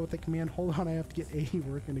animating, go with the command. Hold on, I have to get A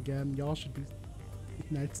working again. Y'all should be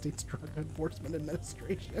United States Drug Enforcement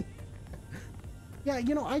Administration. Yeah,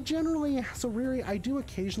 you know, I generally, so Riri, I do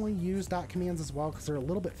occasionally use dot commands as well because they're a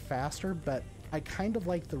little bit faster, but I kind of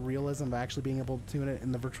like the realism of actually being able to tune it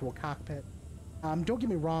in the virtual cockpit. Don't get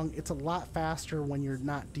me wrong, it's a lot faster when you're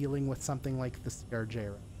not dealing with something like the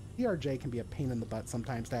CRJ. CRJ can be a pain in the butt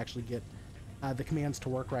sometimes to actually get the commands to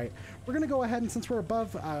work right. We're going to go ahead and since we're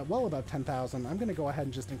above, well above 10,000, I'm going to go ahead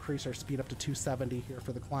and just increase our speed up to 270 here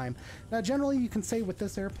for the climb. Now, generally, you can say with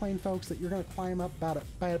this airplane, folks, that you're going to climb up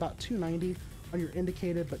by about 290 on your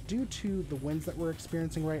indicated, but due to the winds that we're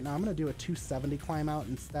experiencing right now, I'm going to do a 270 climb out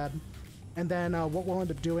instead. And then what we'll end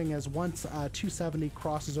up doing is once 270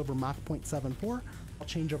 crosses over Mach 0.74, I'll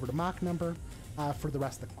change over to Mach number for the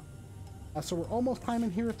rest of the climb. So we're almost climbing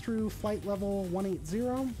here through flight level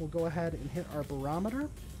 180. We'll go ahead and hit our barometer.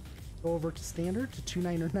 Go over to standard to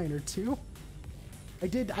 29902.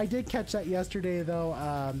 I did catch that yesterday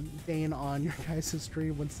though, Dane, on your guys'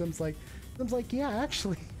 stream when Sim's like, yeah,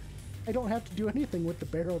 actually, I don't have to do anything with the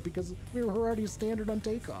barrel because we were already standard on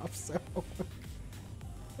takeoff. So,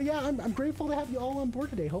 but yeah, I'm grateful to have you all on board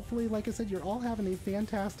today. Hopefully, like I said, you're all having a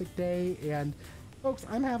fantastic day. And folks,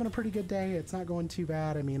 I'm having a pretty good day. It's not going too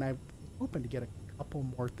bad. I mean, I'm hoping to get a couple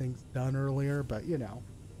more things done earlier, but you know,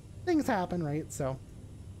 things happen, right? So,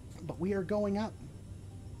 but we are going up.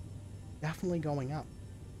 Definitely going up.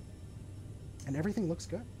 And everything looks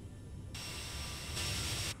good.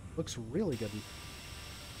 Looks really good.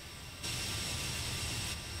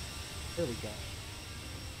 There we go.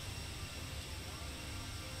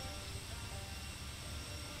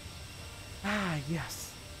 Ah,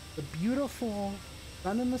 yes. The beautiful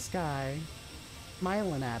sun in the sky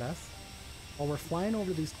smiling at us while we're flying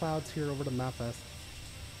over these clouds here over to Memphis.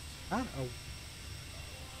 Not a...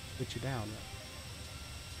 Put you down,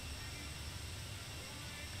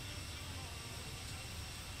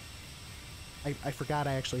 right? I forgot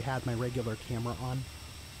I actually had my regular camera on.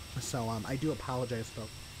 So, I do apologize, folks.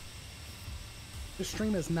 This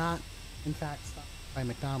stream is not, in fact, sponsored by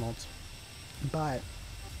McDonald's, but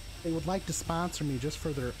they would like to sponsor me just for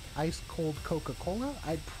their ice-cold Coca-Cola.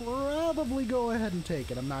 I'd probably go ahead and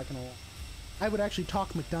take it. I'm not gonna lie. I would actually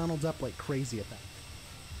talk McDonald's up like crazy at that,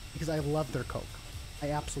 because I love their Coke.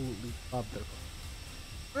 I absolutely love their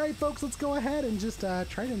Coke. Alright, folks, let's go ahead and just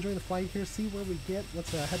try to enjoy the flight here, see where we get.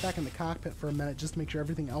 Let's head back in the cockpit for a minute just to make sure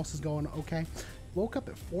everything else is going okay. Woke up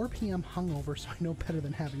at 4 p.m. hungover, so I know better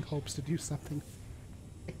than having hopes to do something.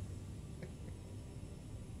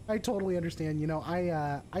 I totally understand. You know,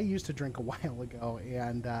 I used to drink a while ago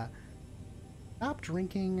and stopped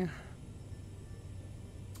drinking.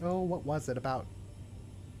 Oh, what was it? About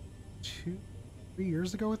 2-3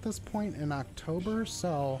 years ago at this point in October.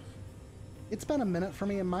 So it's been a minute for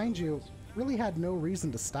me, and mind you, really had no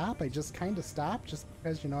reason to stop. I just kind of stopped just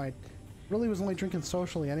because, you know, I really was only drinking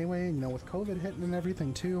socially anyway. You know, with COVID hitting and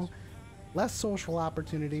everything too, less social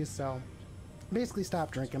opportunities. So basically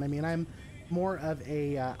stopped drinking. I mean, I'm more of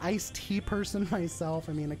a iced tea person myself.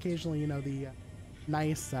 I mean, occasionally, you know, the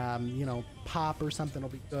nice, you know, pop or something will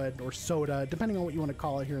be good, or soda, depending on what you want to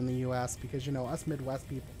call it here in the U.S. Because, you know, us Midwest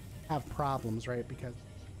people have problems, right? Because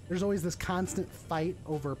there's always this constant fight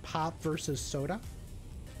over pop versus soda.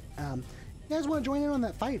 You guys want to join in on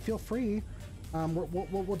that fight? Feel free.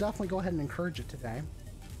 We'll definitely go ahead and encourage it today.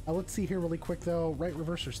 Let's see here really quick though. Right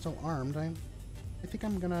reverser still armed. I think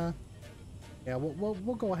I'm gonna. Yeah,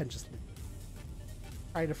 we'll go ahead and just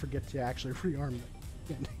try to forget to actually rearm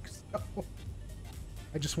the Phoenix. So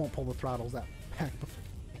I just won't pull the throttles out back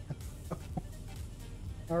before.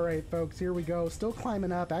 All right, folks, here we go. Still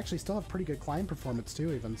climbing up. Actually, still have pretty good climb performance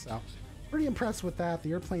too, even so. Pretty impressed with that.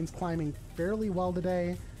 The airplane's climbing fairly well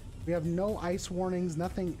today. We have no ice warnings,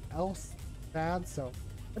 nothing else bad, so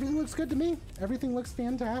everything looks good to me. Everything looks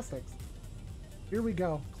fantastic. Here we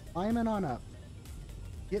go, climbing on up,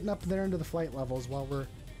 getting up there into the flight levels while we're.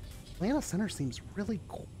 Atlanta Center seems really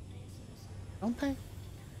cool, don't they?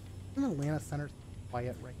 Isn't Atlanta Center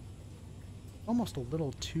quiet right now? Almost a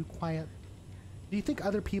little too quiet. Do you think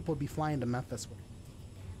other people would be flying to Memphis with?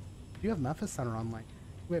 Do you have Memphis Center online?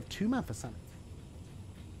 We have 2 Memphis Centers.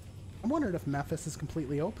 I'm wondering if Memphis is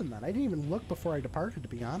completely open then. I didn't even look before I departed, to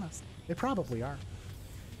be honest. They probably are.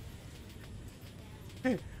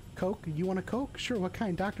 Hey, Coke, you want a Coke? Sure, what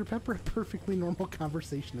kind? Dr. Pepper? A perfectly normal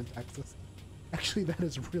conversation in Texas. Actually, that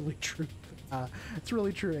is really true. It's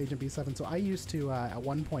really true, Agent B7. So I used to, at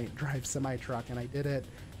one point, drive semi-truck, and I did it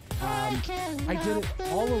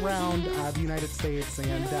all around the United States,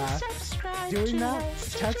 and doing that,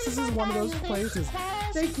 Texas is one of those places.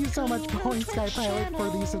 Thank you so much, Boeing Sky Pilot, for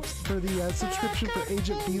the subscription for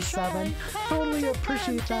Agent B7. Totally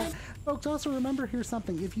appreciate that. Folks, also remember, here's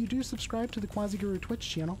something. If you do subscribe to the Quasi-Guru Twitch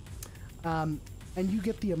channel, and you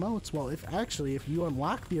get the emotes, well, if you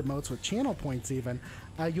unlock the emotes with channel points even,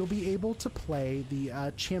 you'll be able to play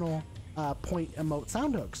the channel point emote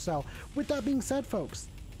sound hooks. So with that being said, folks,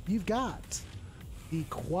 you've got the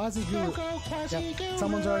Quasi-Guru. Go, Quasi-Guru. Yep,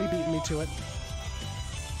 someone's already beaten me to it.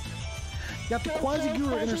 Got the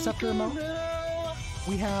Quasi-Guru Interceptor emote.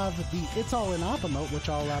 We have the It's All in Op emote, which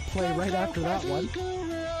I'll play right after that one.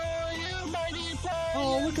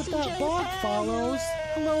 Oh, look at that. Bog follows.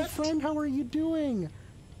 Hello, friend. How are you doing?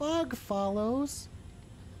 Bog follows.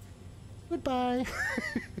 Goodbye.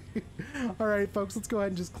 All right, folks, let's go ahead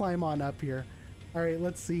and just climb on up here. All right,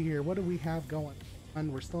 let's see here. What do we have going?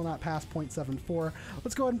 And we're still not past 0.74.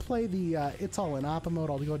 Let's go ahead and play the It's All in Op mode.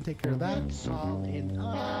 I'll go ahead and take care of that. It's all in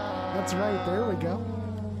Op. That's right. There we go.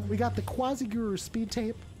 We got the Quasi-Guru speed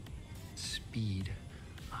tape. Speed.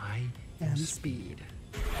 I am speed.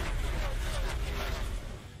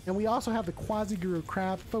 And we also have the Quasi-Guru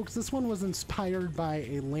crab. Folks, this one was inspired by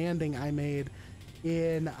a landing I made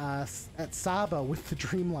in at Saba with the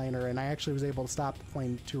Dreamliner, and I actually was able to stop the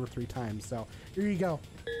plane 2 or 3 times. So here you go.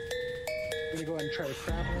 I'm gonna go ahead and try to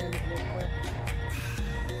crab land it real quick.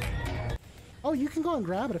 Oh, you can go and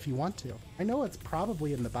grab it if you want to. I know it's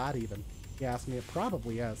probably in the bot even. If you ask me, it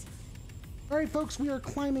probably is. All right, folks, we are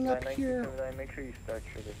climbing up here. Make sure you start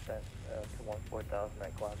your descent to 14,000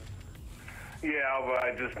 at Climate. Yeah, but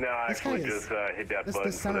I just now actually just hit that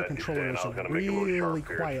button for that descent. I was going to make it a little sharp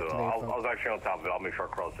here, so I was actually on top of it. I'll make sure I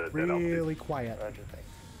cross that. Really quiet.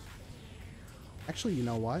 Actually, you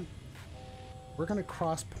know what? We're going to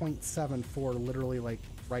cross 0.74 literally like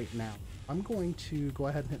right now. I'm going to go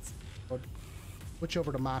ahead and switch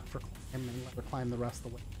over to Mach for climb and let her climb the rest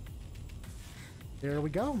of the way. There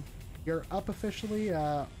we go. You're up officially,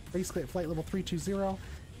 basically at flight level 320,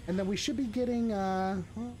 and then we should be getting,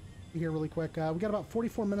 here really quick, we got about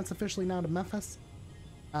 44 minutes officially now to Memphis.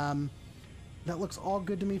 That looks all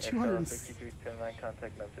good to me. 263.9,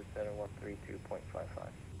 contact Memphis Center 132.55.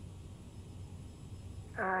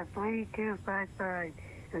 3255,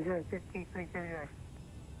 and then 5339.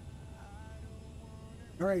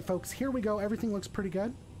 All right, folks, here we go. Everything looks pretty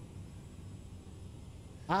good.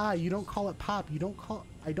 Ah, you don't call it pop. You don't call.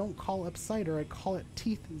 I don't call up cider. I call it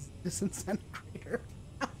teeth disintegrator.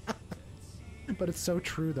 But it's so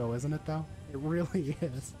true, though, isn't it? Though it really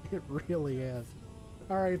is. It really is.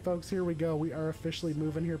 All right, folks, here we go. We are officially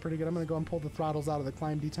moving here pretty good. I'm gonna go and pull the throttles out of the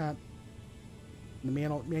climb detent, the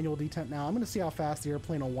manual detent now. I'm gonna see how fast the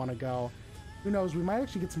airplane will want to go. Who knows? We might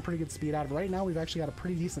actually get some pretty good speed out of it. Right now, we've actually got a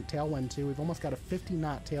pretty decent tailwind too. We've almost got a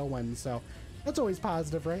 50-knot tailwind, so that's always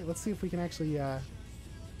positive, right? Let's see if we can actually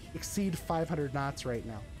exceed 500 knots right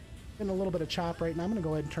now. In a little bit of chop right now. I'm going to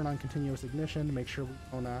go ahead and turn on continuous ignition to make sure we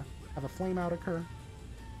don't have a flame out occur.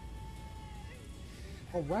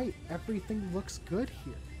 All right, everything looks good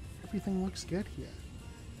here. Everything looks good here.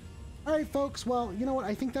 All right, folks. Well, you know what?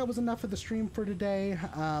 I think that was enough of the stream for today.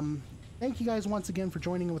 Thank you guys once again for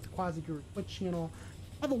joining in with the Quasi-Guru Twitch channel.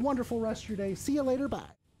 Have a wonderful rest of your day. See you later. Bye.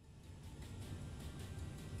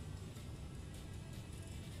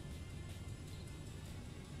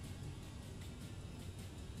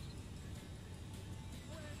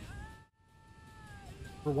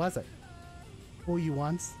 Or was it? Fool you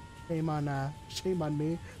once, shame on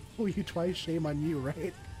me. Fool you twice, shame on you,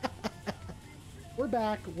 right? We're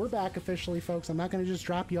back officially, folks. I'm not gonna just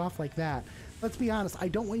drop you off like that. Let's be honest, I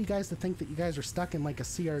don't want you guys to think that you guys are stuck in like a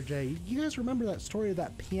CRJ. You guys remember that story of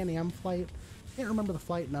that Pan Am flight? I can't remember the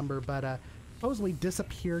flight number, but supposedly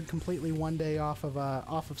disappeared completely one day off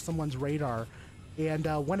of someone's radar. And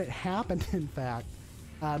when it happened, in fact,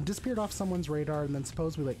 disappeared off someone's radar, and then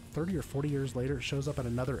supposedly like 30 or 40 years later it shows up at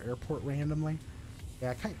another airport randomly.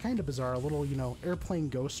 Yeah, kind of bizarre. A little, you know, airplane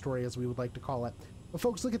ghost story, as we would like to call it. But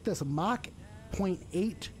folks, look at this. Mach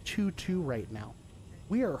 0.822 right now.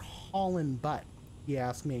 We are hauling butt, you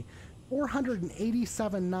ask me.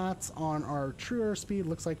 487 knots on our true airspeed.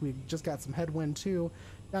 Looks like we just got some headwind too.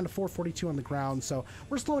 Down to 442 on the ground. So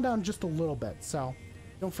we're slowing down just a little bit. So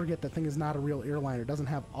don't forget, that thing is not a real airliner. It doesn't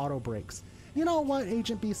have auto brakes. You know what,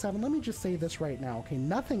 Agent B7, let me just say this right now, okay?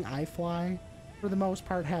 Nothing I fly, for the most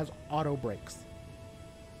part, has auto brakes.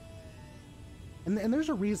 And there's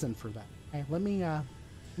a reason for that. Okay? Let me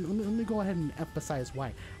go ahead and emphasize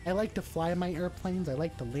why. I like to fly my airplanes. I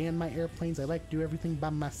like to land my airplanes. I like to do everything by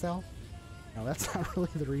myself. No, that's not really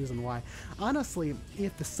the reason why. Honestly,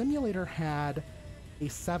 if the simulator had a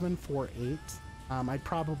 748, I'd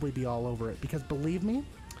probably be all over it. Because believe me,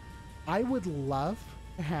 I would love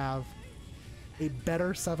to have a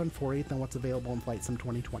better 748 than what's available in Flight Sim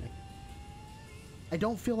 2020. I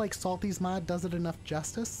don't feel like Salty's mod does it enough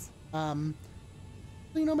justice.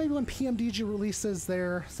 You know, maybe when PMDG releases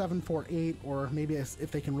their 748, or maybe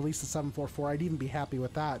if they can release the 744, I'd even be happy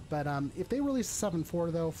with that. But if they release a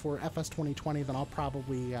 74 though for FS 2020, then I'll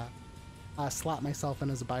probably slot myself in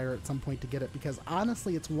as a buyer at some point to get it, because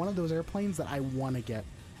honestly, it's one of those airplanes that I want to get.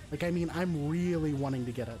 Like, I mean, I'm really wanting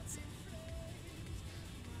to get it.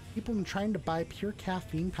 People are trying to buy pure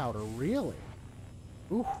caffeine powder. Really?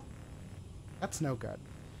 Ooh, that's no good.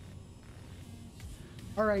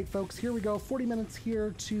 All right, folks, here we go. 40 minutes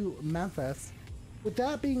here to Memphis. With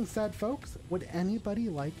that being said, folks, would anybody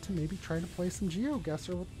like to maybe try to play some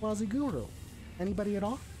GeoGuessr with Quasi Guru? Anybody at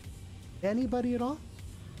all? Anybody at all?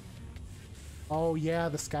 Oh yeah,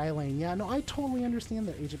 the Skylane. Yeah, no, I totally understand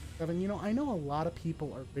that, Agent 7. You know, I know a lot of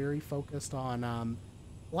people are very focused on,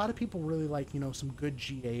 a lot of people really like, you know, some good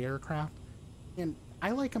GA aircraft. And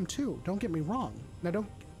I like them too, don't get me wrong. Now,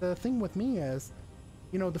 the thing with me is,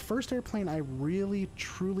 you know, the first airplane I really,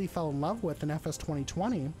 truly fell in love with in FS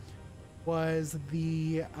 2020 was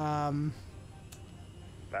the,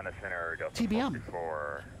 TBM.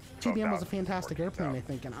 TBM was a fantastic airplane, I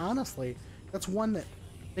think, and honestly, that's one that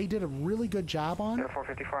they did a really good job on.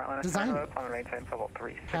 454 Atlanta, design it. on maintain level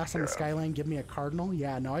 360. Pass on the Skyline, give me a Cardinal.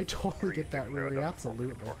 Yeah, no, I totally get that, really,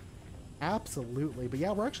 absolutely. Absolutely, but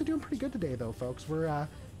yeah, we're actually doing pretty good today, though, folks. We're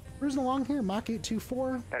cruising along here, Mach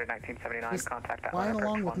 824. Better 1979, just contact flying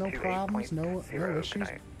along with no problems, no issues.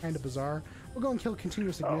 Kind of bizarre. We'll go and kill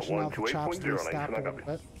continuous ignition off the chops to stop a little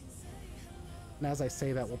bit. And as I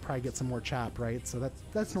say that, we'll probably get some more chop, right? So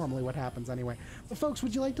that's normally what happens anyway. But folks,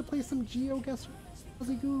 would you like to play some GeoGuessr?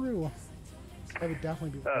 Quasi Guru? I would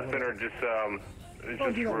definitely be. Senator, just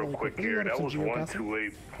real quick here. That was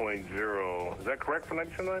 128.0. Is that correct for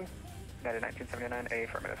 1979? That is 1979,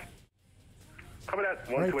 affirmative. Coming at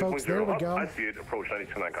 128.0. Right, folks, there we go. I see it. Approach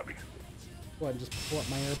 1979, copy. Go ahead and just pull up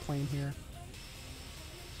my airplane here.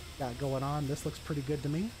 Got going on. This looks pretty good to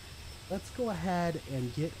me. Let's go ahead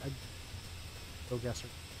and get a GeoGuessr,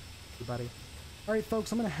 everybody. All right,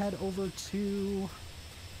 folks, I'm going to head over to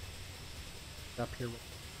up here.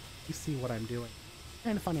 You see what I'm doing.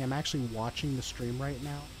 Kind of funny. I'm actually watching the stream right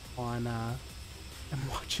now on. I'm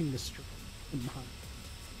watching the stream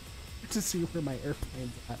to see where my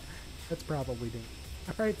airplane's at. That's probably doing.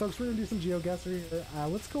 All right, folks, we're gonna do some GeoGuessr here.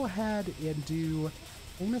 Let's go ahead and do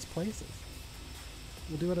famous places.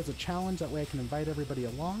 We'll do it as a challenge. That way, I can invite everybody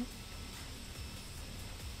along.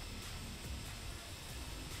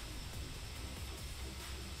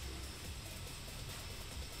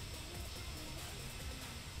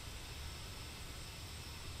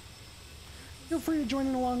 Feel free to join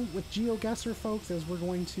in along with GeoGuessr, folks, as we're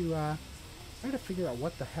going to try to figure out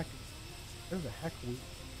what the heck, where the heck we.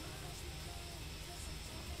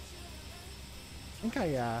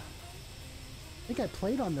 I think I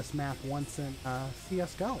played on this map once in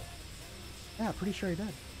CS:GO. Yeah, pretty sure I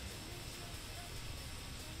did.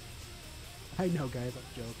 I know, guys, I'm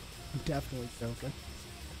joking. I'm definitely joking.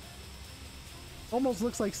 Almost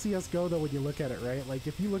looks like CS:GO though when you look at it, right? Like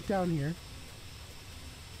if you look down here.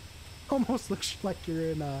 Almost looks like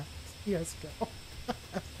you're in CS:GO.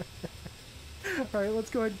 Alright, let's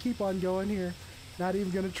go ahead and keep on going here. Not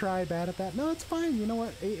even going to try bad at that. No, it's fine. You know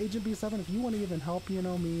what, Agent B7, if you want to even help, you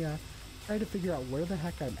know, me try to figure out where the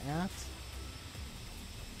heck I'm at.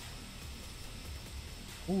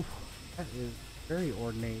 Ooh, that is very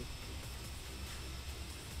ornate.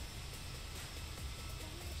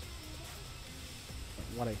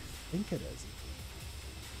 What I think it is.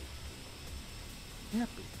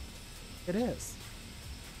 Can't be. It is.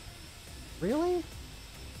 Really?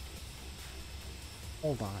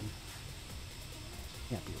 Hold on.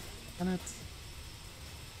 Can't be. And it's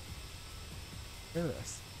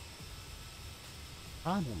Paris.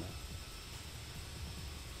 Problem is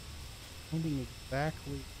finding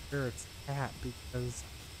exactly where it's at, because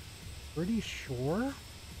I'm pretty sure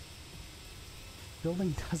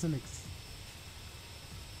building doesn't exist.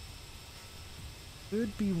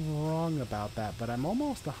 Could be wrong about that, but I'm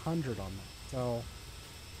almost 100 on that. So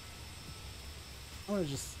I'm gonna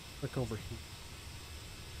just click over here.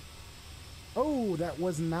 Oh, that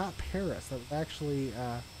was not Paris. That was actually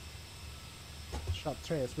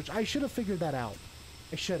Chartres, which I should have figured that out.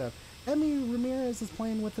 I should have. Emmy Ramirez is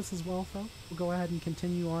playing with us as well, folks. We'll go ahead and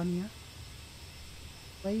continue on here.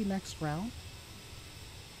 Play next round.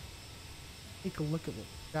 Take a look at what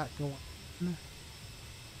we got going on.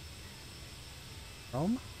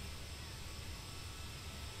 Rome?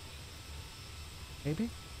 Maybe?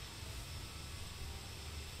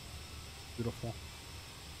 Beautiful.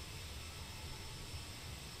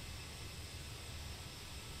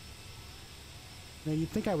 Now, you'd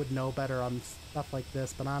think I would know better on stuff like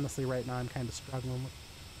this, but honestly, right now I'm kind of struggling with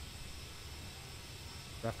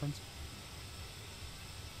reference.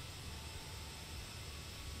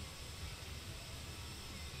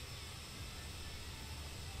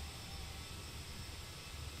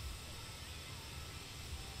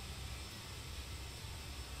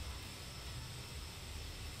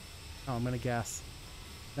 Oh, I'm gonna guess.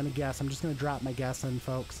 I'm just gonna drop my guess in,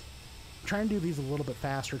 folks. I'm trying to do these a little bit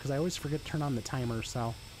faster because I always forget to turn on the timer,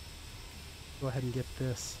 so go ahead and get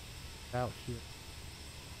this out here.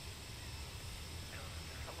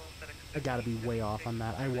 I gotta be way off on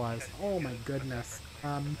that. I was. Oh my goodness.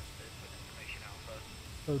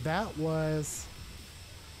 So that was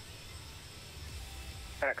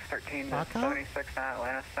X1376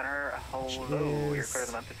 Atlanta Center. Hello, you're clear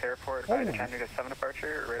to the Memphis Airport. By the Chattanooga 7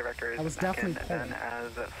 departure. Radar vector is back in then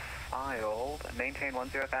as filed. Maintain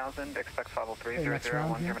 10,000. Expect level 300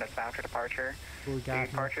 1 minutes after departure. The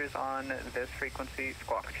departures on this frequency,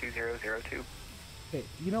 squawk 2002. Okay,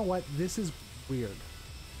 you know what? This is weird.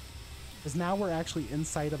 Because now we're actually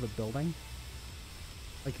inside of a building.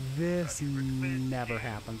 Like, this never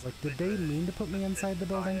happens. Like, did they mean to put me inside the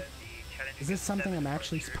building? Is this something I'm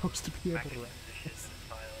actually supposed to be able to write?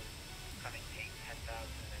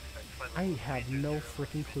 I have no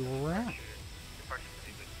freaking clue where we're at.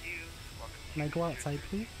 Can I go outside,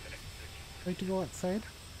 please? I'd like to go outside.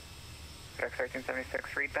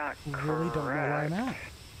 X1376, read back. I really don't know where I'm at.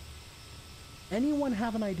 Anyone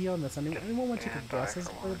have an idea on this? Anyone want to take a guess as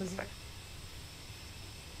to where this is?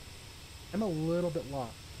 I'm a little bit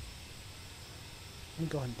lost. Let me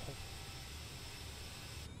go ahead and pull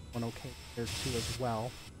one. Okay, there's two as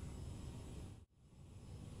well.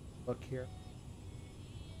 Look here.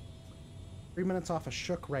 3 minutes off a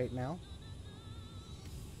shook right now.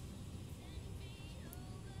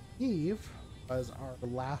 Eve was our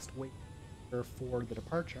last wait for the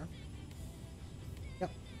departure.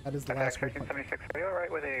 Yep, that is the last waypoint. 1376, are you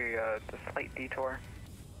alright with a slight detour?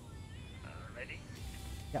 Ready?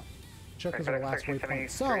 Yep. Shook is our last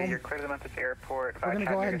waypoint. So, you're clear to the Memphis Airport. We're going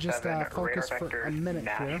to go ahead and just focus for a minute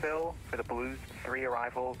Nashville here. For the Blues 3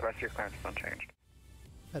 arrival, the rest of your clearance is unchanged.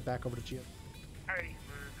 Head back over to Geo.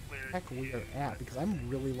 Heck we are at, because I'm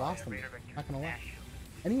really lost in it. Not gonna lie.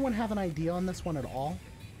 Anyone have an idea on this one at all?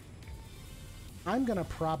 I'm gonna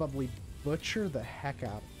probably butcher the heck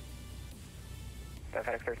out. That's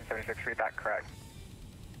FedEx 1376, read back correct.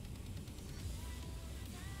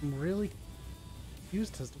 I'm really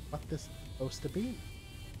confused as to what this is supposed to be.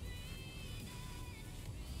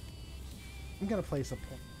 I'm gonna place a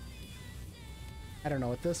point. I don't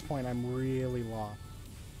know, at this point I'm really lost.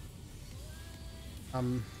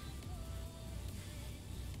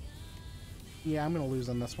 Yeah, I'm gonna lose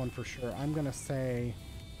on this one for sure. I'm gonna say...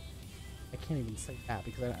 I can't even say that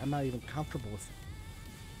because I'm not even comfortable with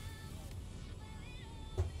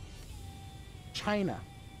it. China.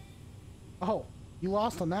 Oh, you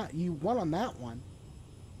lost on that. You won on that one.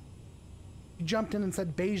 You jumped in and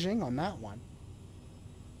said Beijing on that one.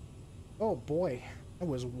 Oh boy, I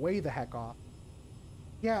was way the heck off.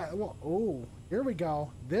 Yeah, well, oh, here we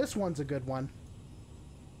go. This one's a good one.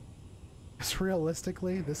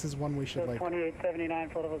 Realistically, this is one we should like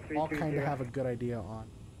 2879 all kind of have a good idea on.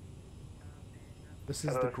 This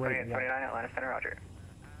is the great 29 Atlanta Center, roger.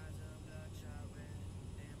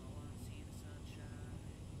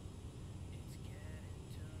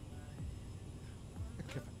 If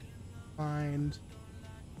I can find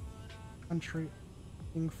country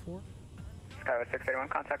looking for. Skyway 631,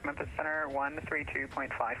 contact Memphis Center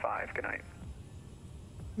 132.55. Good night.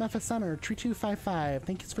 Memphis Center, 3255.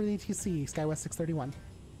 Thank you for the ATC, Skywest 631.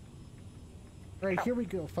 Alright, here we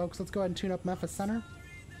go, folks. Let's go ahead and tune up Memphis Center.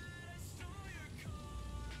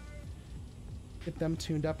 Get them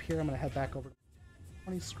tuned up here. I'm going to head back over to the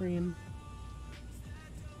 20 screen.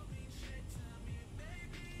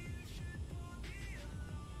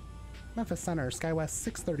 Memphis Center, Skywest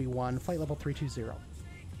 631, flight level 320.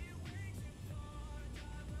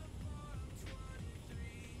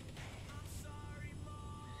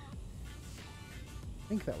 I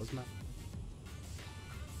think that was my...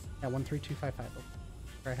 Yeah, 13255. Oh,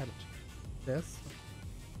 where I had it. This.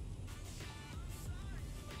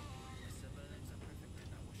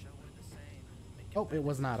 Oh, it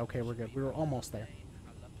was not. Okay, we're good. We were almost there.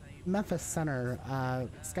 Memphis Center,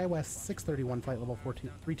 Skywest 631, flight level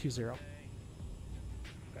 320.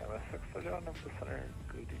 Skywest 631, Memphis Center,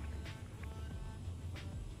 good evening.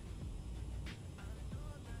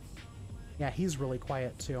 Yeah, he's really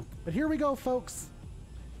quiet too. But here we go, folks.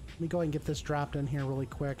 Let me go ahead and get this dropped in here really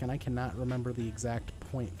quick, and I cannot remember the exact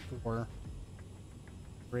point for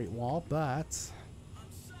Great Wall, but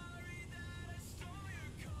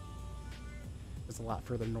it's a lot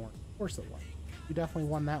further north. Of course it was. You definitely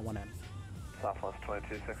won that one in. Southwest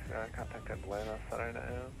 2269, contact Atlanta Center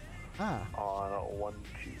now. Ah. On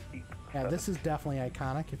 128. Yeah, this is definitely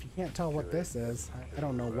iconic. If you can't tell what this is, I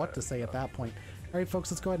don't know what to say at that point. All right,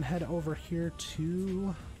 folks, let's go ahead and head over here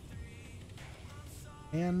to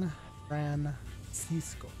San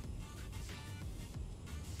Francisco.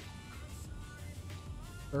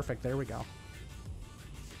 Perfect, there we go.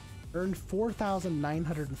 Earned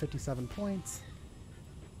 4,957 points.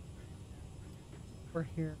 We're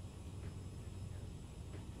here.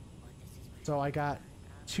 So I got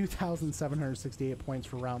 2,768 points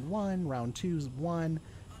for round 1, round 2's 1,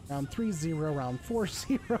 round 3 0, round 4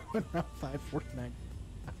 0, and round 5 49.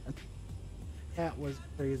 That was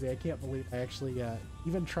crazy. I can't believe I actually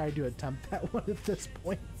even tried to attempt that one at this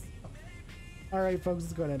point. So. Alright folks,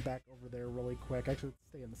 let's go ahead and back over there really quick. Actually, let's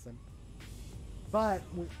stay in the sim. But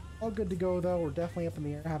we're all good to go though. We're definitely up in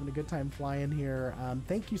the air, having a good time flying here.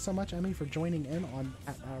 Thank you so much, Emmy, for joining in on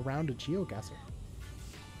that round of GeoGuessr.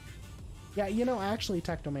 Yeah, you know, actually,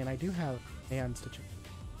 Technoman, I do have bands to choose.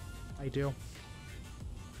 I do.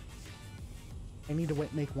 I need to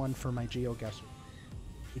make one for my GeoGuessr.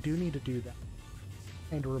 I do need to do that.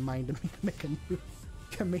 Kind of reminded me to make a new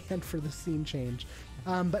command for the scene change.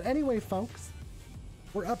 But anyway, folks,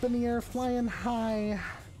 we're up in the air, flying high.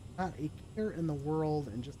 Not a care in the world,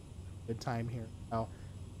 and just a good time here. So,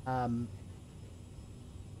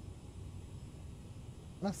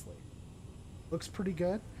 honestly, looks pretty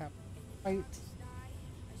good. Right.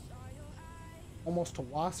 Almost to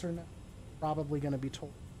Wasser now. Probably going to be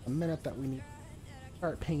told in a minute that we need to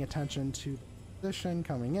start paying attention to the position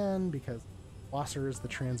coming in, because Wasser is the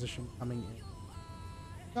transition coming in.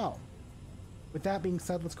 So, with that being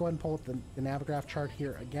said, let's go ahead and pull up the Navigraph chart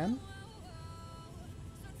here again.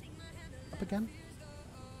 Up again.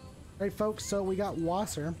 Alright folks, so we got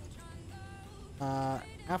Wasser.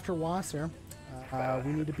 After Wasser,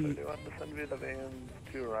 we need to be... Descend via the vans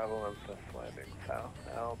to arrival Memphis landing south.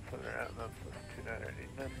 Altimeter at Memphis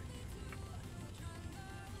 2989.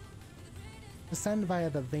 Descend via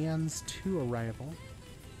the vans to arrival.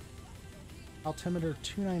 Altimeter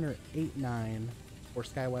 2989 for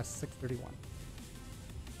SkyWest 631.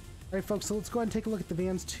 Alright folks, so let's go ahead and take a look at the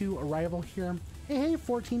vans to arrival here. Hey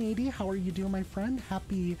 1480, how are you doing, my friend?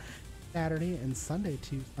 Happy Saturday and Sunday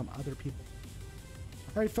to some other people.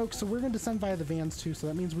 Alright folks, so we're going to descend via the vans too, so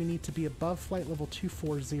that means we need to be above flight level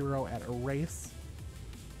 240 at Erase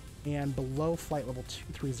and below flight level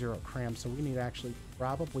 230 at Cram, so we need to actually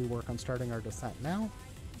probably work on starting our descent now.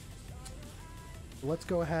 So let's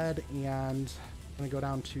go ahead and I'm going to go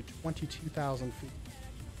down to 22,000 feet.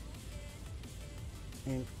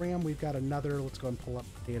 And Cram, we've got another, let's go and pull up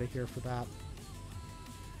the data here for that.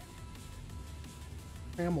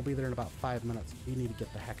 Cram will be there in about 5 minutes. We need to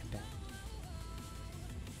get the heck down.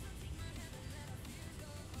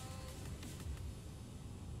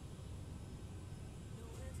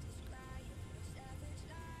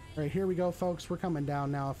 All right, here we go, folks. We're coming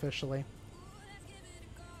down now officially.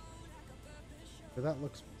 So that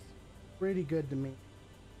looks pretty good to me.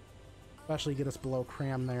 Especially get us below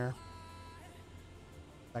Cram there.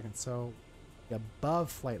 Second, so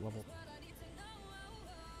above flight level.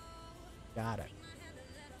 Got it.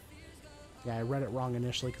 Yeah, I read it wrong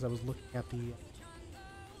initially because I was looking at the...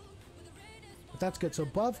 But that's good. So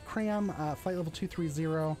above Cram, flight level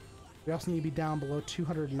 230. We also need to be down below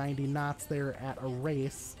 290 knots there at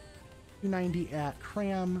Erase. 290 at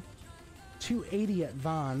Cram. 280 at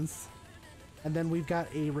Vons. And then we've got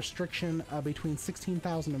a restriction between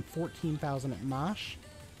 16,000 and 14,000 at Mosh.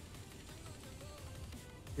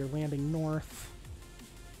 You're landing north.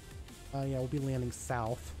 Yeah, we'll be landing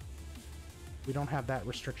south. We don't have that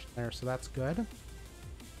restriction there, so that's good.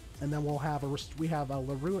 And then we'll have we have a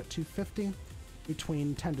LaRue at 250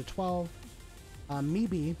 between 10 to 12.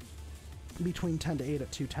 Maybe between 10 to 8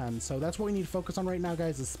 at 210. So that's what we need to focus on right now,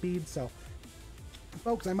 guys, is speed. So,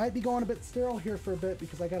 folks, I might be going a bit sterile here for a bit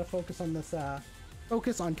because I got to focus on this,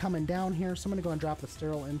 focus on coming down here. So I'm going to go and drop the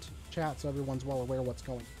sterile into chat so everyone's well aware what's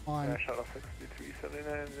going on. Shuttle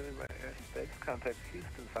 6379, my airspace, contact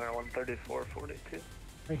Houston, Center 13442.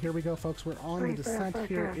 Right, here we go, folks. We're on the descent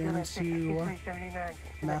here into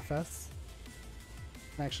MSFS.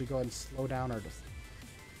 Can actually go ahead and slow down our descent.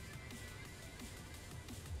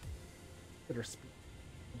 Get our speed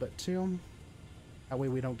a bit too. That way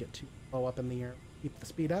we don't get too low up in the air. Keep the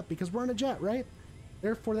speed up because we're in a jet, right?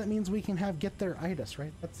 Therefore, that means we can have get there itis,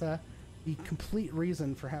 right? That's the complete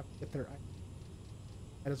reason for having get there itis.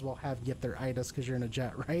 Might as well have get there itis because you're in a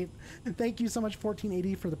jet, right? Thank you so much,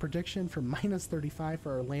 1480, for the prediction for minus 35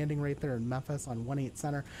 for our landing right there in Memphis on 18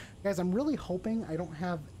 Center. Guys, I'm really hoping I don't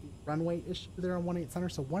have a runway issue there on 18 Center.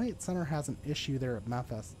 So 18 Center has an issue there at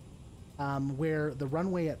Memphis where the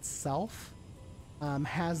runway itself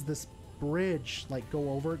has this bridge like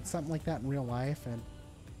go over it, something like that in real life, and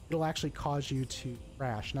it'll actually cause you to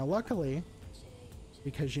crash. Now, luckily,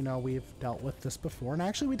 because, you know, we've dealt with this before, and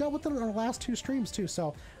actually we dealt with it in our last two streams too.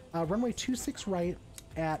 So runway 26 right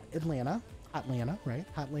at Atlanta, right?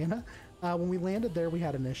 Atlanta. When we landed there, we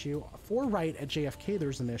had an issue. 4 right at JFK,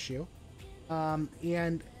 there's an issue.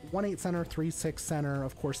 And 18 center, 36 center,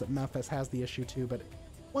 of course, at Memphis has the issue too. But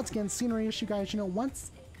once again, scenery issue, guys. You know,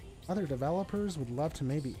 once other developers would love to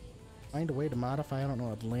maybe find a way to modify, I don't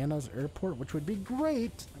know, Atlanta's airport, which would be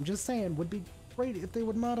great. I'm just saying, would be great if they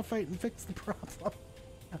would modify it and fix the problem.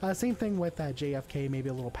 Same thing with JFK, maybe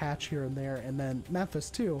a little patch here and there, and then Memphis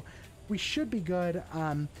too. We should be good.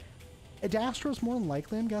 Adastro's more than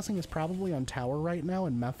likely, I'm guessing, is probably on tower right now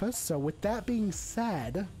in Memphis. So with that being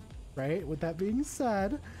said, right,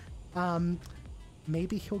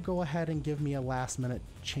 maybe he'll go ahead and give me a last minute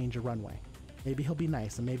change of runway. Maybe he'll be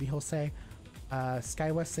nice, and maybe he'll say,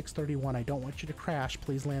 SkyWest 631, I don't want you to crash.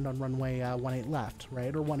 Please land on runway 18 left,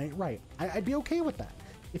 right, or 18 right. I'd be okay with that.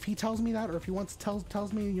 If he tells me that, or if he wants to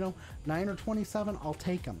tells me, you know, 9 or 27, I'll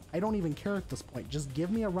take him. I don't even care at this point. Just give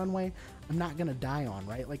me a runway I'm not gonna die on,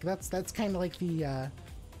 right? Like that's kind of like the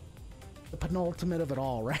penultimate of it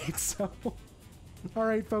all, right? So, all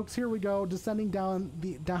right, folks, here we go, descending down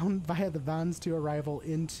via the Vans to arrival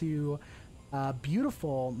into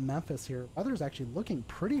beautiful Memphis here. Weather's actually looking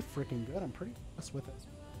pretty freaking good. I'm pretty impressed with it.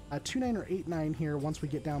 29 or 89 here once we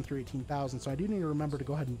get down through 18,000, so I do need to remember to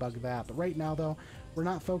go ahead and bug that. But right now, though, we're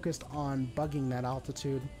not focused on bugging that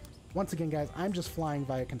altitude. Once again, guys, I'm just flying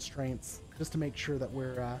via constraints just to make sure that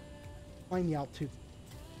we're flying the altitude.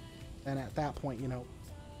 And at that point, you know,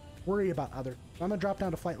 worry about other. So I'm going to drop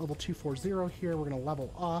down to flight level 240 here. We're going to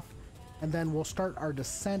level off, and then we'll start our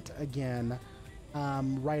descent again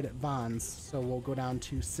right at Vons. So we'll go down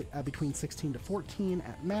to between 16 to 14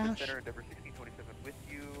 at MASH. Center, Endeavor 1627 with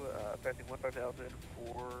you, passing 15,000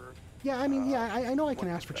 for... Yeah, I mean, yeah, I know I can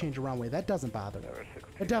ask for change of runway. That doesn't bother me.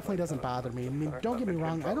 It definitely doesn't bother me. I mean, don't get me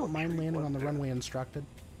wrong, I don't mind landing on the runway instructed,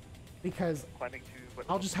 because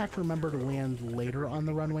I'll just have to remember to land later on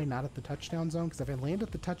the runway, not at the touchdown zone, because if I land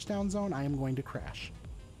at the touchdown zone, I am going to crash.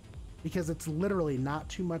 Because it's literally not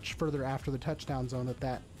too much further after the touchdown zone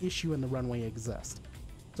that issue in the runway exists.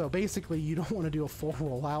 So basically, you don't want to do a full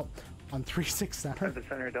rollout on 36 center,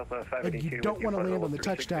 and you don't want to land on the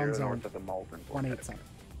touchdown zone 18 center.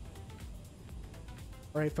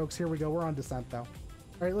 All right, folks, here we go. We're on descent, though. All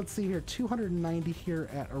right, let's see here. 290 here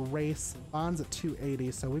at a race. Vons at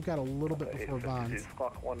 280, so we've got a little bit before Vons.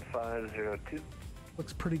 Clock 1502.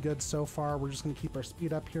 Looks pretty good so far.'re just going to keep our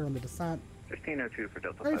speed up here on the descent. 1502 for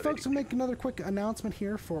Delta. All right, folks, we'll make another quick announcement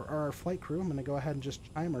here for our flight crew. I'm going to go ahead and just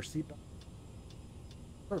chime our seatbelt.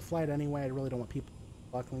 Short flight anyway. I really don't want people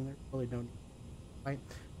buckling there. Really don't. Right.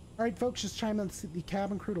 All right, folks, just chime in the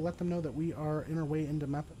cabin crew to let them know that we are in our way into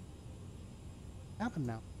Memphis. Happen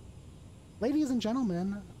now. Ladies and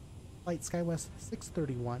gentlemen, Flight SkyWest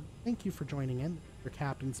 631, thank you for joining in, your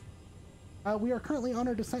captains. We are currently on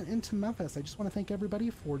our descent into Memphis. I just want to thank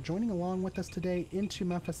everybody for joining along with us today into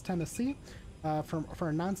Memphis, Tennessee, for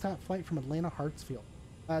a nonstop flight from Atlanta Hartsfield.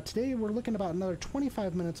 Today we're looking about another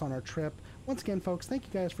 25 minutes on our trip. Once again, folks, thank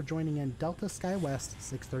you guys for joining in Delta SkyWest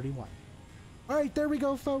 631. All right, there we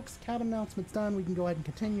go, folks. Cabin announcement's done. We can go ahead and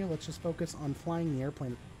continue. Let's just focus on flying the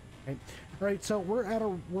airplane. Okay. All right, so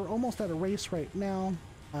we're almost at a race right now.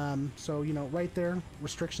 So you know, right there,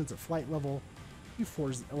 restrictions at flight level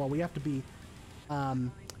 240. Well, we have to be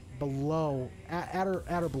below at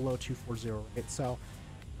or below 240. Right. So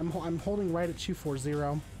I'm holding right at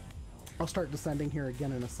 240. I'll start descending here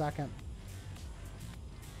again in a second.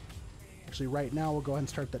 Actually, right now we'll go ahead and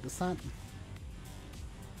start the descent.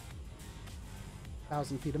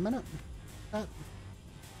 1,000 feet a minute. That.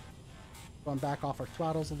 Going back off our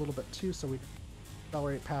throttles a little bit too, so we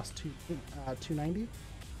accelerate past 290.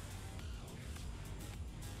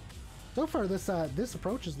 So far, this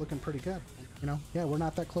approach is looking pretty good. You know, yeah, we're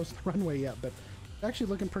not that close to the runway yet, but it's actually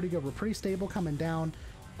looking pretty good. We're pretty stable coming down.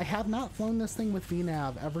 I have not flown this thing with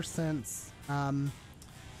VNAV ever since I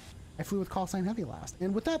flew with Callsign Heavy last.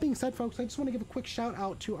 And with that being said, folks, I just want to give a quick shout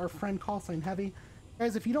out to our friend Callsign Heavy.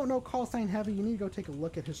 Guys, if you don't know Callsign Heavy, you need to go take a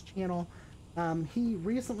look at his channel. He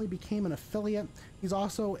recently became an affiliate. He's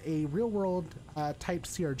also a real-world type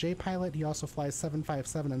CRJ pilot. He also flies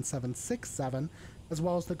 757 and 767, as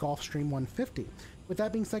well as the Gulfstream 150. With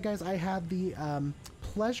that being said, guys, I had the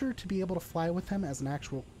pleasure to be able to fly with him as an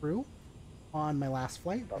actual crew on my last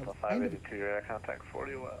flight. Contact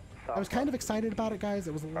 40 I was kind of excited about it, guys.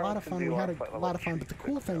 It was a lot of fun. We had a lot of fun, but the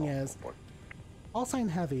cool thing is, Callsign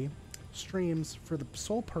Heavy streams for the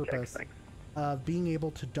sole purpose of being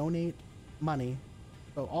able to donate money.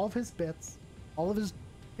 So all of his bits, all of his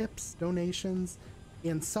tips, donations,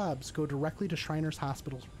 and subs go directly to Shriners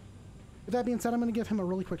Hospitals. With that being said, I'm going to give him a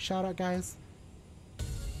really quick shout out, guys.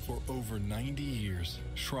 For over 90 years,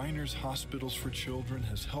 Shriners Hospitals for Children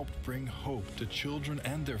has helped bring hope to children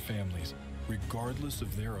and their families, regardless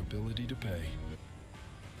of their ability to pay.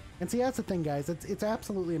 And see, that's the thing, guys. It's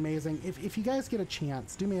absolutely amazing. If you guys get a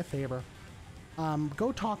chance, do me a favor.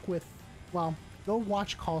 Go talk with, well, go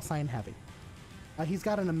watch Call Sign Heavy. He's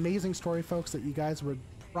got an amazing story, folks, that you guys would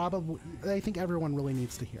probably, I think everyone really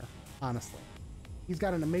needs to hear, honestly. He's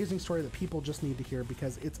got an amazing story that people just need to hear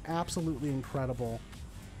because it's absolutely incredible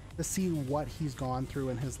to see what he's gone through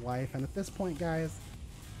in his life. And at this point, guys,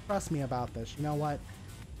 trust me about this. You know what?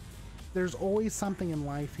 There's always something in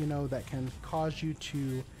life, you know, that can cause you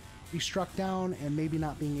to be struck down and maybe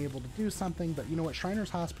not being able to do something. But you know what? Shriners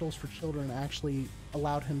Hospitals for Children actually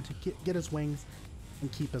allowed him to get his wings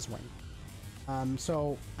and keep his wings.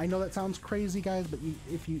 So I know that sounds crazy, guys, but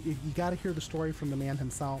if you got to hear the story from the man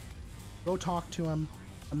himself, go talk to him.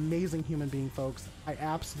 Amazing human being, folks. I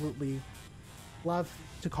absolutely love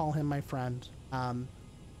to call him my friend.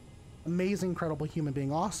 Amazing, incredible human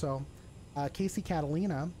being. Also, Casey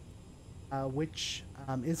Catalina, which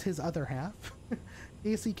is his other half.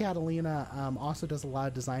 Casey Catalina also does a lot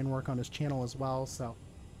of design work on his channel as well. So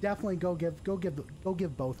definitely go give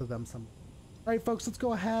both of them some. All right, folks, let's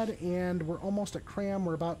go ahead, and we're almost at Cram.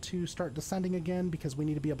 We're about to start descending again because we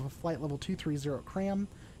need to be above flight level 230 at Cram,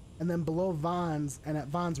 and then below Vons, and at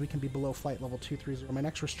Vons we can be below flight level 230. My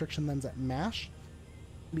next restriction then's at MASH,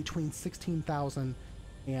 between 16,000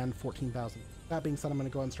 and 14,000. That being said, I'm going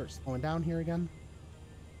to go ahead and start slowing down here again.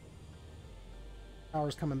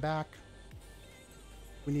 Power's coming back.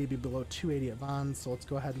 We need to be below 280 at Vons, so let's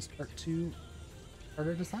go ahead and start our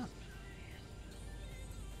descent.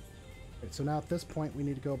 Right, so now at this point we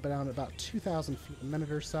need to go down at about 2,000 feet a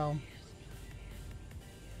minute or so.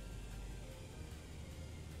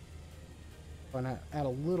 I'm going to add a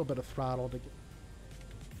little bit of throttle to get...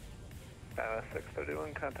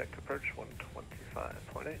 631, contact approach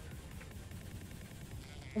 125.8.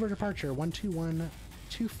 Over departure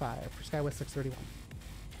 12125 for Skywest 631.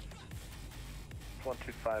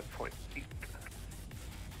 125.8.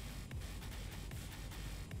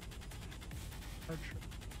 Departure.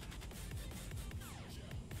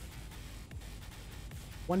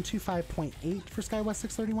 125.8 for Skywest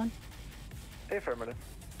 631. Affirmative.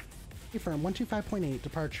 Affirm 125.8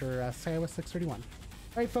 departure Skywest 631.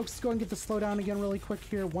 All right, folks, let's go and get the slow down again really quick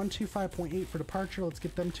here. 125.8 for departure. Let's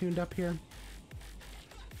get them tuned up here.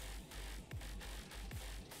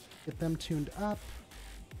 Get them tuned up.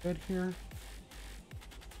 Good here.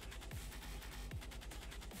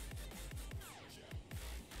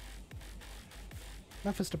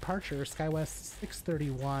 Memphis departure, Skywest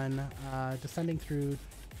 631, descending through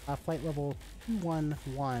flight level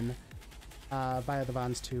 211 via the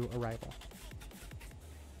Vons to arrival.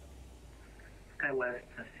 Skywest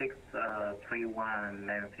 631,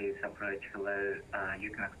 Memphis approach low. You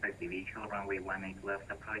can expect the visual runway 18 left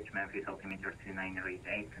approach, Memphis altimeter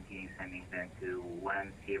 2988, continue sending then to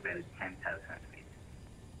 1010,000 feet.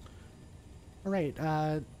 All right,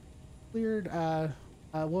 cleared.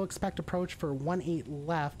 We'll expect approach for 18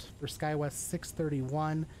 left for Skywest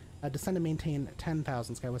 631. Descend and maintain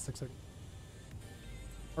 10,000 Skywest 630.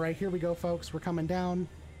 All right, here we go, folks. We're coming down.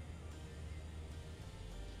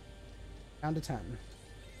 Down to 10.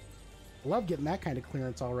 I love getting that kind of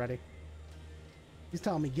clearance already. He's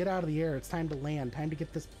telling me, get out of the air. It's time to land. Time to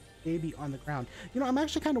get this baby on the ground. You know, I'm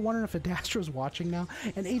actually kind of wondering if Adastro's watching now.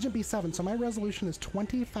 And Agent B7, so my resolution is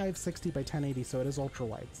 2560 by 1080, so it is ultra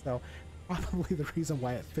wide. So probably the reason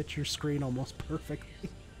why it fits your screen almost perfectly.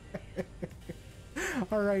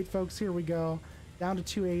 All right, folks, here we go. Down to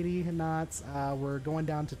 280 knots. We're going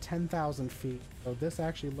down to 10,000 feet. So this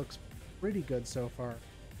actually looks pretty good so far.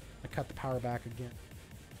 I cut the power back again.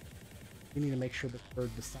 We need to make sure the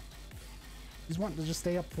bird descends. He's wanting to just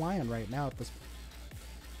stay up flying right now at this point.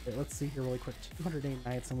 Okay, let's see here really quick. 208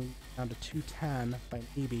 knots and we down to 210 by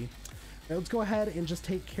maybe. Now let's go ahead and just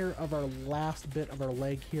take care of our last bit of our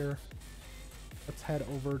leg here. Let's head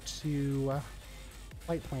over to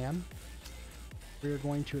flight plan. We are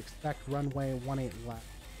going to expect runway 18 left.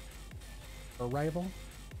 Arrival.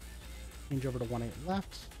 Change over to 18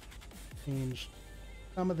 left. Change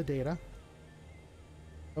some of the data.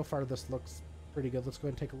 So far this looks pretty good. Let's go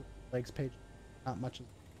ahead and take a look at the legs page. Not much has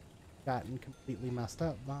gotten completely messed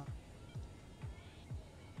up.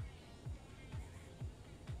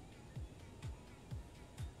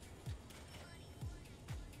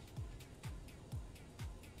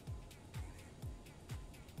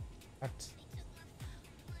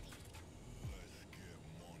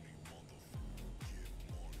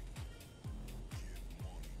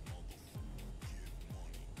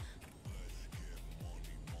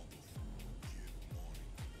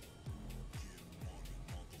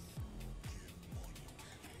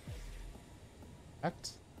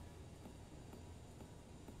 Correct.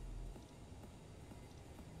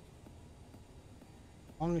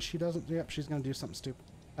 As long as she doesn't, yep, she's gonna do something stupid.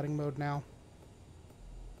 Cutting mode now.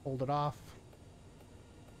 Hold it off.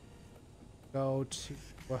 Go to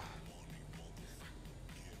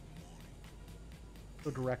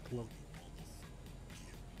go direct look.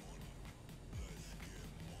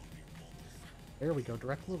 There we go,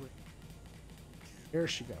 direct delivery. There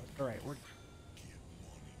she goes. Alright, we're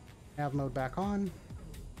nav mode back on.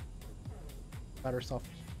 Got herself.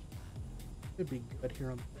 Should be good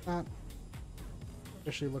here on that.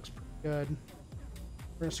 Actually looks pretty good.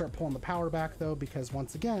 We're gonna start pulling the power back though, because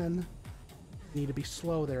once again, we need to be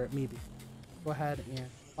slow there at maybe. Go ahead and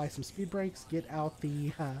apply some speed brakes. Get out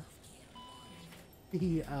the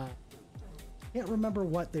can't remember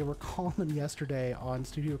what they were calling them yesterday on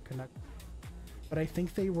Studio Connect, but I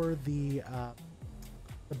think they were the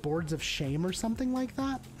boards of shame or something like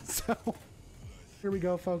that. So here we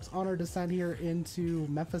go, folks, on our descent here into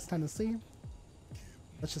Memphis, Tennessee.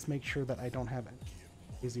 Let's just make sure that I don't have any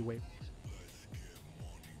crazy wave.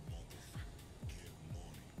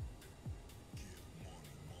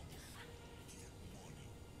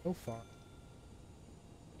 So far,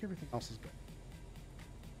 everything else is good.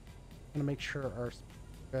 I'm gonna make sure our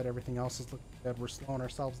good, everything else is looking good. We're slowing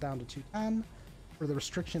ourselves down to 210 for the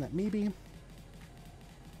restriction at maybe.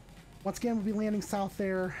 Once again, we'll be landing south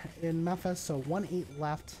there in Memphis, so 18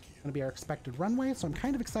 left. Gonna be our expected runway, so I'm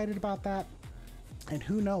kind of excited about that. And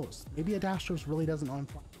who knows? Maybe Adastros really doesn't know I'm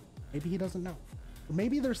flying. Maybe he doesn't know. Or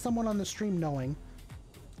maybe there's someone on the stream knowing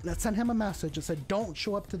that sent him a message that said, don't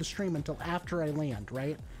show up to the stream until after I land,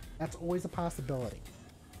 right? That's always a possibility.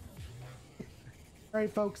 All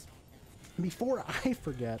right, folks. Before I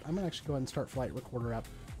forget, I'm gonna actually go ahead and start flight recorder up,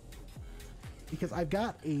 because I've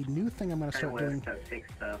got a new thing I'm gonna start doing.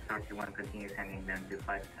 631 continues sending them to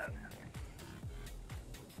 5,000.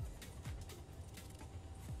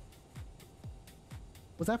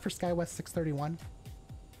 Was that for SkyWest 631?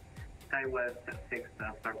 SkyWest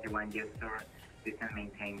 631, yes sir. Descent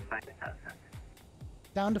maintain 5,000.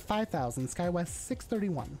 Down to 5,000, SkyWest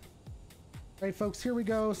 631. All right, folks, here we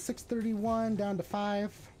go. 631 down to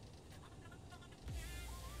 5.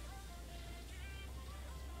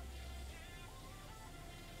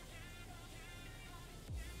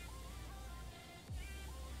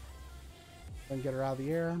 And get her out of the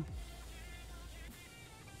air. I'm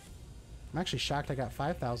actually shocked I got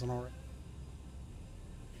 5,000 already.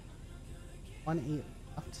 18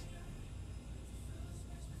 left.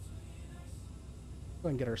 Go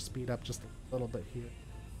and get our speed up just a little bit here.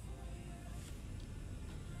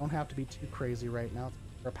 Don't have to be too crazy right now.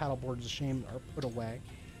 Our paddle boards are put away.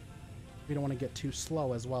 We don't want to get too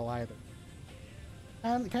slow as well either.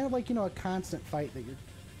 And kind of like, you know, a constant fight that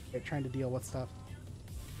you're trying to deal with stuff.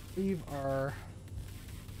 Leave our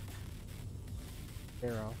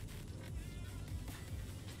arrow.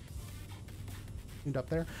 Tuned up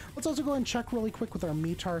there. Let's also go ahead and check really quick with our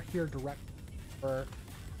METAR here direct for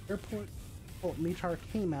airport. METAR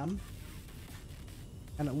KMM,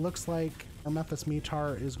 and it looks like our Memphis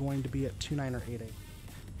METAR is going to be at 29 or 88.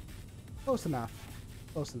 Close enough.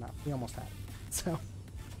 Close enough. We almost had it. So go ahead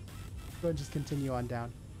and just continue on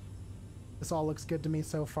down. This all looks good to me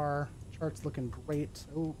so far. Chart's looking great.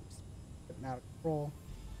 Oops. Getting out of control.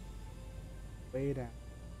 Way down.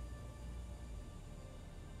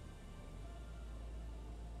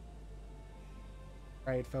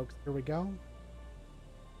 Alright, folks, here we go.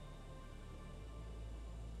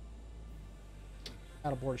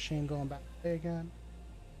 Out aboard Shane going back today again.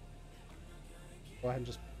 Go ahead and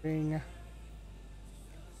just take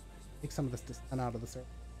some of this descent out of the surface.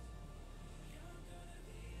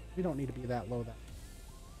 We don't need to be that low then.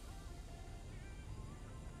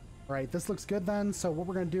 Alright, this looks good then. So what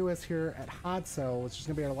we're going to do is here at Hodso, which is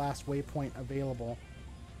going to be our last waypoint available.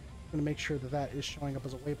 I'm going to make sure that that is showing up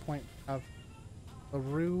as a waypoint of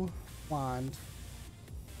LaRue, Blonde,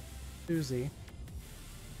 Susie,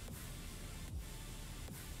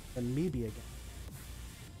 and maybe again.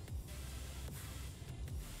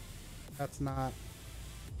 That's not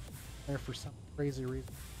there for some crazy reason.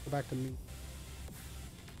 Go back to me.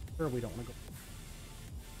 Sure, we don't want to go.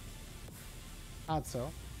 Odd so.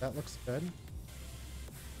 That looks good.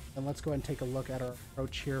 And let's go ahead and take a look at our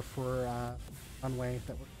approach here for runway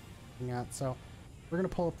that we're looking at. So we're going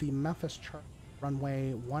to pull up the Memphis chart,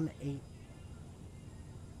 runway 18.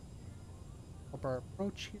 Up our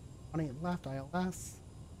approach here. 18 left, ILS.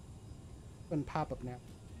 And pop up now.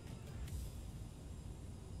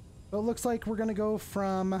 So it looks like we're going to go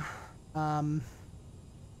from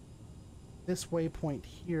this waypoint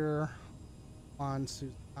here on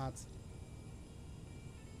Susan Hudson.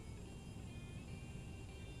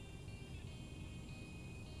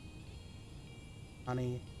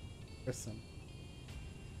 Johnny, Kristen.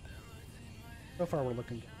 So far, we're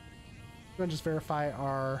looking good. We're going to just verify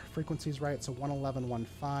our frequencies right. So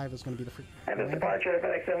 111.15 is going to be the frequency. Airbus departure,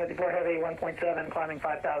 FedEx 74 Heavy, 1.7, climbing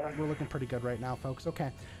 5,000. We're looking pretty good right now, folks.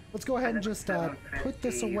 Okay, let's go ahead and just put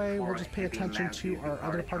this away. We'll just pay attention to our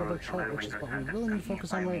other part of our chart, which is what we really need to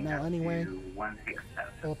focus on right now anyway.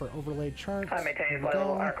 Pull up our overlaid charts. Maintain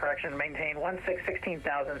level, our correction, maintain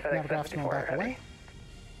 16,000, FedEx 74 back Heavy. away.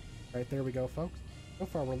 Right, there we go, folks. So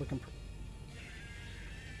far, we're looking pretty.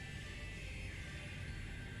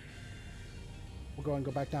 We'll go and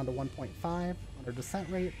go back down to 1.5 on our descent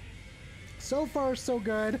rate. So far, so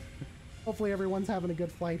good. Hopefully everyone's having a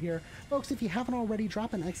good flight here. Folks, if you haven't already,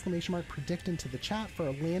 drop an exclamation mark predict into the chat for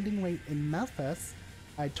a landing rate in Memphis.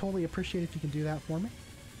 I'd totally appreciate if you can do that for me.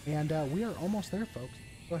 And we are almost there, folks.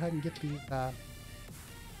 Go ahead and get these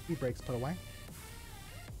speed brakes put away.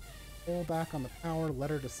 Pull back on the power, let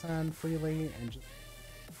her descend freely, and just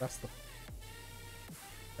rest the...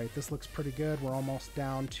 Right, this looks pretty good. We're almost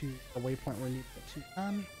down to a waypoint where we need to get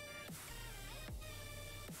 210.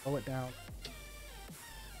 Slow it down.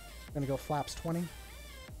 Gonna go flaps 20.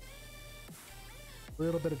 A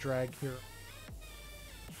little bit of drag here.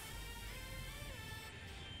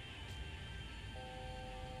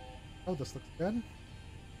 Oh, this looks good.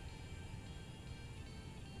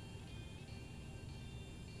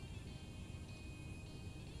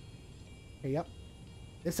 Okay, yep.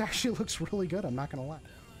 This actually looks really good, I'm not gonna lie.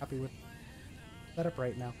 Happy with setup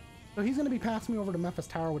right now. So he's gonna be passing me over to Memphis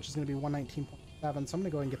Tower, which is gonna be 119.7, so I'm gonna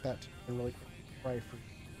go ahead and get that really quick before I forget.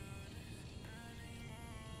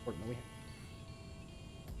 Importantly.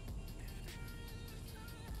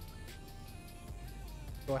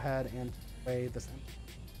 Go ahead and play this.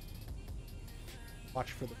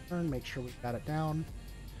 Watch for the turn, make sure we've got it down.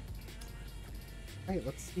 Alright,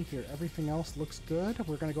 let's see here. Everything else looks good.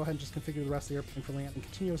 We're going to go ahead and just configure the rest of the airplane for landing.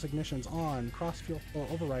 Continuous ignition's on. Cross fuel flow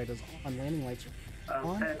override is on. Landing lights are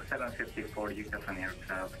on. FedEx 754, you have an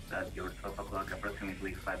aircraft at your 12 o'clock,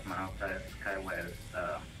 approximately 5 miles skywest,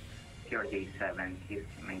 PRJ7, he's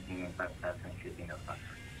maintaining 5,000 feet in the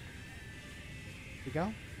factory. Here we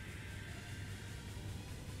go.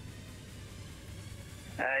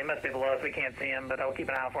 He must be below us, we can't see him, but I'll keep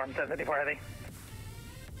an eye out for him, 754 Heavy.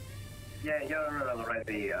 Yeah, you're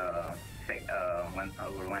already over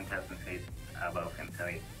 1,000 feet above him, so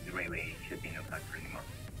it really should be no factor anymore.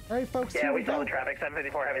 Alright, folks. Yeah, we saw the traffic,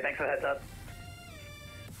 754 Heavy. Thanks for the heads up.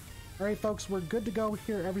 Alright, folks, we're good to go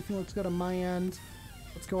here. Everything looks good on my end.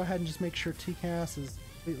 Let's go ahead and just make sure TCAS is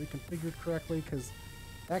completely configured correctly, because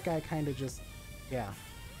that guy kind of just, yeah,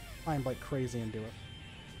 climbed like crazy into it.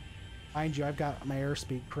 Mind you, I've got my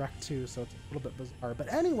airspeed correct too, so it's a little bit bizarre.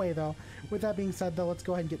 But anyway, though, with that being said, though, let's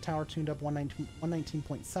go ahead and get tower tuned up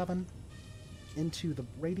 119.7 into the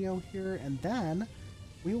radio here, and then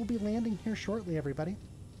we will be landing here shortly, everybody.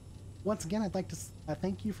 Once again, I'd like to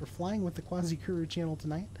thank you for flying with the Quasi Guru channel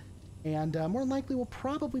tonight, and more than likely we'll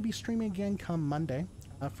probably be streaming again come Monday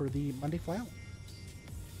for the Monday flyout.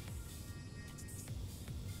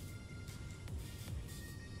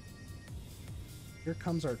 Here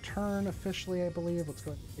comes our turn officially, I believe. Let's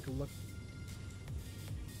go ahead and take a look.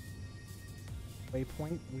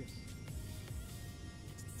 Waypoint.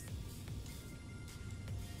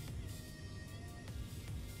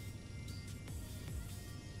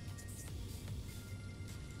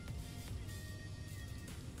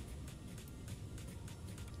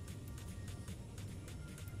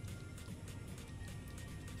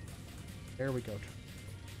 There we go.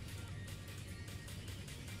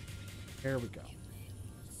 There we go.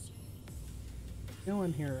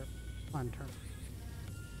 Doing here on turn.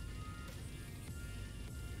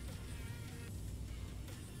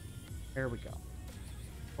 There we go.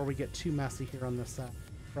 Before we get too messy here on this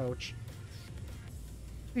approach.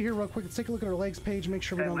 Here real quick, let's take a look at our legs page, make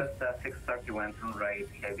sure we don't... 631 on right,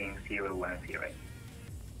 heading 010.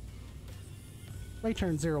 Right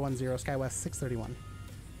turn 010, SkyWest 631.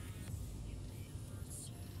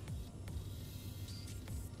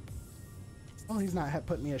 Well, he's not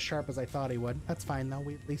putting me as sharp as I thought he would. That's fine, though.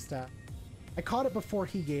 We at least, I caught it before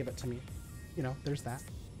he gave it to me. You know, there's that.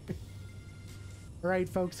 Alright,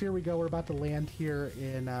 folks, here we go. We're about to land here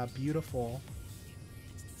in beautiful...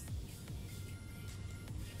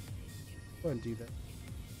 Go ahead and do this.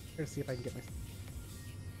 Try to see if I can get my...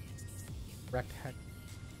 Correct head.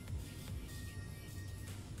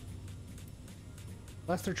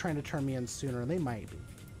 Unless they're trying to turn me in sooner, and they might be.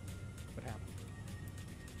 What happened?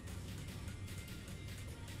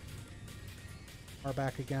 Are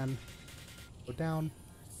back again. Go down.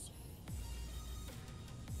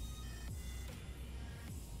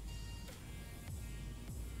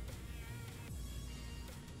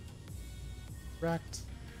 Correct.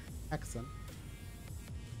 Excellent.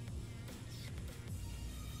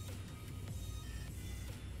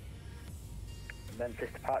 Memphis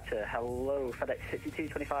departure. Hello, FedEx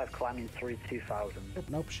 6225 climbing through 2000.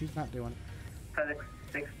 Nope, she's not doing it. FedEx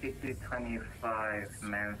 6225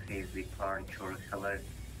 Memphis departure. Hello,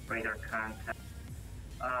 radar contact.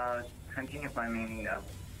 Continue climbing.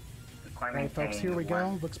 Alright, folks, here we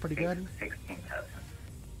go. Looks pretty good. 16,000.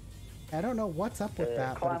 I don't know what's up with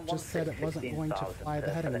that, but it just said it wasn't going to fly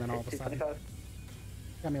the heading, and then all of a sudden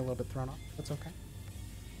got me a little bit thrown off. That's okay.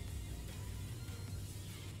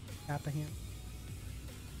 Tap a hand.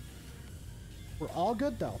 We're all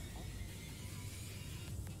good though.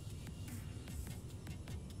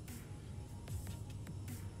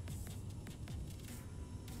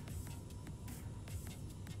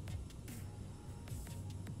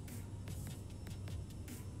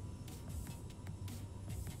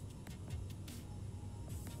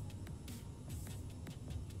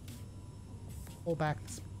 Pull back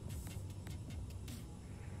the speed.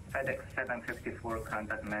 FedEx 754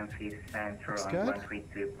 contact Memphis Center on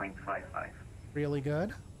 132.55. Really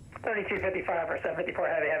good. 3255 or 754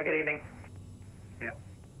 Heavy, have a good evening. Yeah.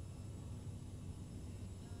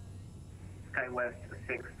 SkyWest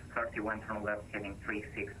 631 turn left heading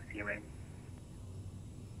 360.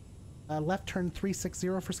 Left turn 360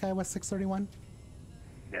 for SkyWest 631.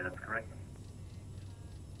 Yeah, that's correct.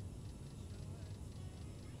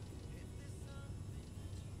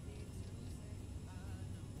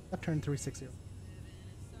 Left turn 360.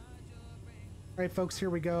 Alright, folks, here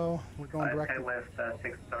we go. We're going direct. SkyWest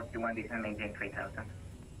 631, descend maintain 3000.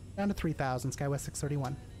 Down to 3000, SkyWest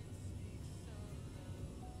 631.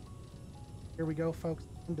 Here we go, folks.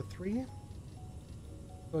 Into 3.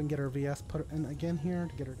 Go and get our VS put in again here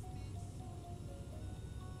to get her.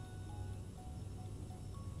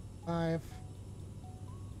 5.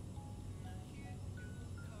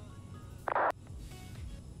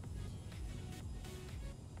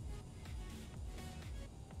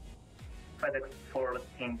 FedEx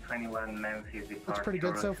 1421 Memphis departure. Looks pretty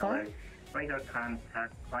good so far. Radar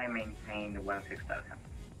contact, climb maintained 16,000.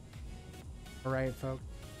 Alright, folks.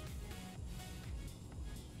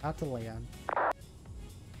 About to land.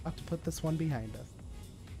 About to put this one behind us.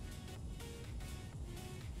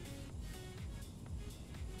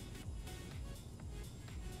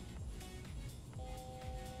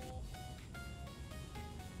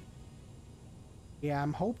 Yeah,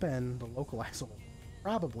 I'm hoping the localizer will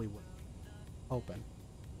probably would. Hoping.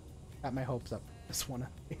 Got my hopes up for this one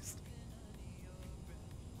at least.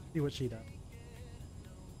 See what she does.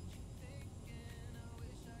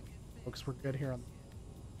 Folks, we're good here on.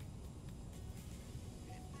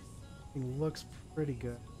 Thing looks pretty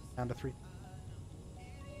good. Down to 3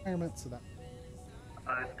 environments, so that.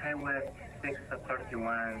 SkyWest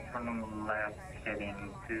 631, turn left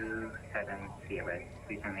heading 270.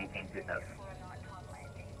 Descend maintain 2000.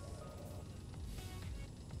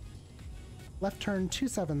 Left turn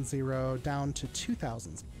 270 down to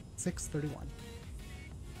 2000. 631.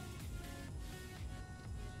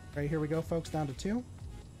 Right, here we go, folks, down to 2.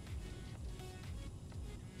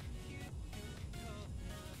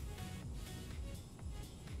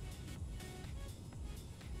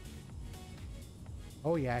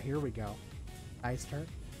 Oh yeah, here we go. Nice turn.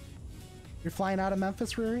 You're flying out of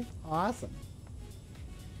Memphis, Riri? Awesome.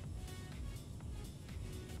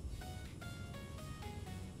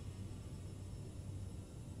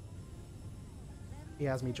 He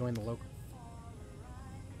has me join the local.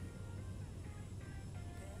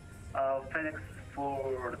 FedEx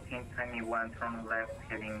 1421, turn left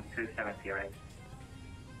heading 270, right?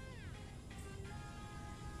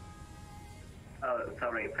 Oh,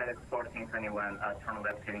 sorry, FedEx 1421, turn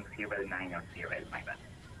left heading 09 or 0, my bad.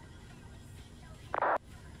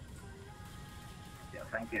 Yeah,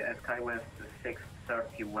 thank you. SkyWest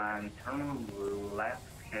 631, turn left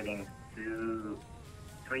heading 230.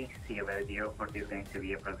 The airport is going to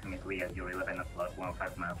be approximately at your 11 o'clock,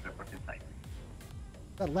 15 miles reporting site.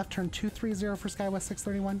 That left turn 230 for SkyWest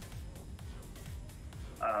 631?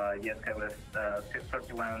 Yes, SkyWest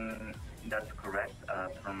 631, that's correct.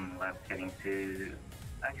 From left heading to,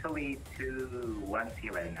 actually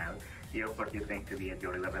 210 right now. The airport is going to be at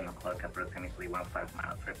your 11 o'clock, approximately 15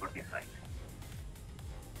 miles reporting site.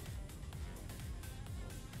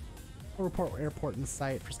 Report airport in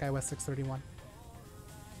sight for SkyWest 631.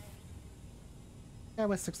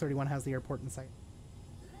 SkyWest 631 has the airport in sight.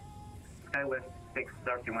 SkyWest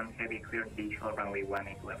 631 heavy cleared visual runway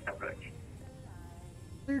 18 left approach.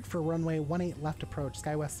 Cleared for runway 18 left approach,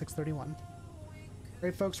 SkyWest 631.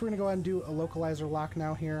 Alright folks, we're going to go ahead and do a localizer lock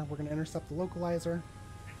now here. We're going to intercept the localizer.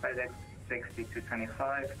 FedEx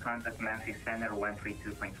 6225, contact Memphis Center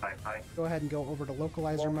 132.55. Go ahead and go over to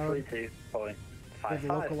localizer mode. 132.55. Have the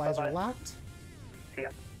localizer locked. Yeah.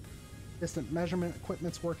 Distant measurement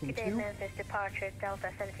equipment's working Today too. Memphis departure Delta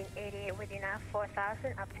 1788 with you now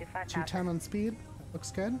 4,000 up to 5,000. 210 on speed.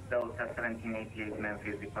 Looks good. Delta 1788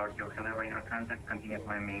 Memphis departure. However, your contact continue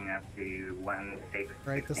climbing up to 16.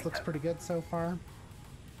 Right, this looks pretty good so far.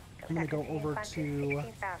 I'm going to go over to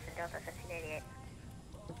 16,000 Delta 1788.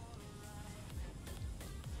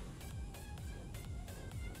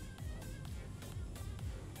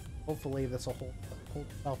 Hopefully this will hold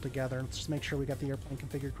itself together. Let's just make sure we got the airplane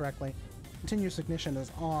configured correctly. Continuous ignition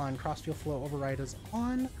is on. Cross fuel flow override is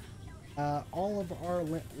on. All of our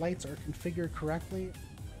lights are configured correctly.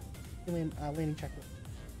 Landing checklist.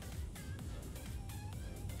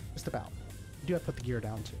 Just about. You do have to put the gear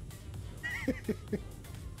down too.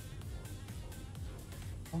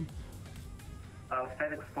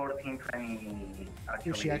 FedEx 1420.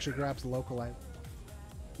 If she actually grabs the localizer.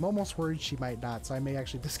 I'm almost worried she might not, so I may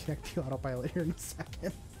actually disconnect the autopilot here in a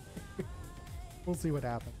second. We'll see what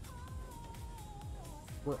happens.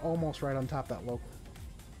 We're almost right on top of that local.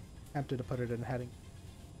 Tempted to put it in heading.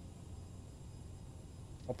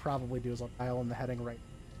 I'll probably do is I'll dial in the heading right.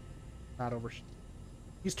 Not over.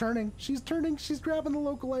 She's turning. She's turning. She's grabbing the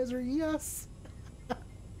localizer. Yes. I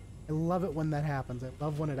love it when that happens. I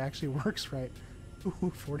love when it actually works right.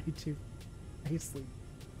 Ooh, 42. Nicely.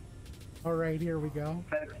 All right, here we go.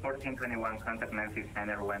 FedEx 1421, contact Memphis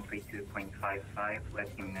Center 132.55. Let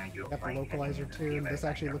him know you're got the localizer too. This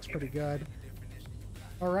actually looks pretty good.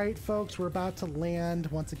 All right, folks, we're about to land.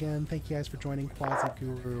 Once again, thank you guys for joining Quasi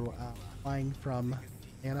Guru, flying from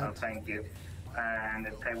Anna. Thank you. And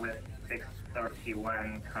the Skywest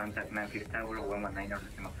 631, contact Memphis Tower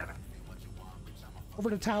 119.7.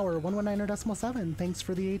 Over to Tower 119.7. Thanks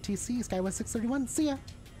for the ATC, Skywest 631. See ya.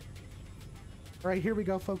 All right, here we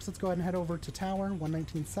go, folks. Let's go ahead and head over to Tower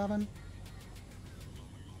 119.7.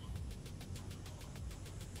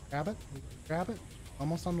 Grab it. Grab it.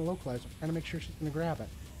 Almost on the localizer. Trying to make sure she's going to grab it.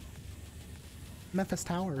 Memphis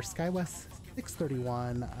Tower, Skywest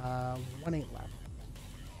 631, 18 left.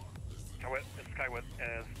 Skywest, it's Skywest,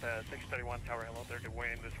 as 631 Tower, hello there, to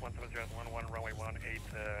wind, this 170.11, runway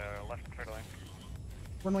 18, left, clear to land.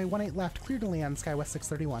 Runway 18 left, clear to land, Skywest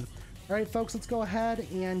 631. All right, folks, let's go ahead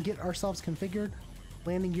and get ourselves configured.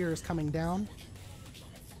 Landing gear is coming down.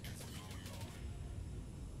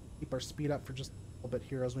 Keep our speed up for just a little bit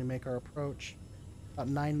here as we make our approach. About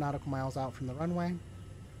 9 nautical miles out from the runway.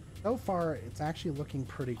 So far, it's actually looking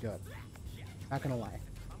pretty good. Not gonna lie.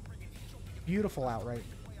 Beautiful out right.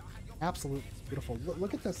 Absolutely beautiful.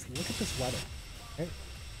 Look at this. Look at this weather. Okay?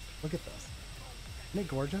 Look at this. Isn't it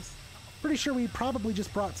gorgeous? Pretty sure we probably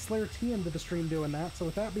just brought Slayer T into the stream doing that. So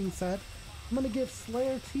with that being said, I'm going to give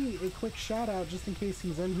Slayer T a quick shout out just in case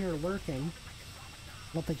he's in here lurking.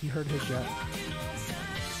 I don't think he heard his yet.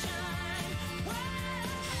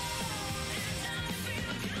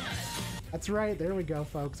 That's right. There we go,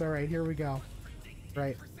 folks. All right, here we go.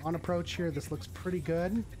 Right. On approach here, this looks pretty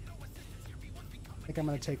good. I think I'm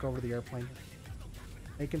going to take over the airplane.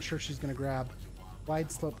 Making sure she's going to grab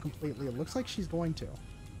wide slope completely. It looks like she's going to.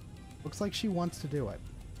 Looks like she wants to do it.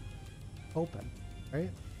 Open, right?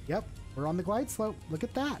 Yep, we're on the glide slope. Look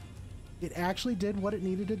at that. It actually did what it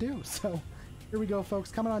needed to do. So here we go, folks.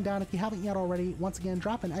 Coming on down. If you haven't yet already, once again,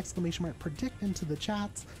 drop an exclamation mark predict into the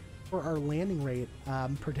chats for our landing rate.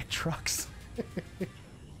 Predict trucks.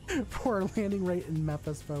 For our landing rate in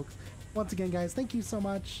Memphis, folks. Once again, guys, thank you so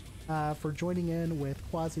much for joining in with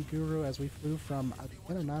Quasi Guru as we flew from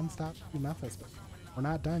Atlanta nonstop to Memphis. But we're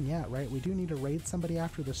not done yet, right? We do need to raid somebody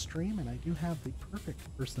after the stream, and I do have the perfect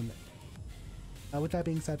person. With that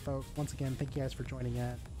being said, folks, once again, thank you guys for joining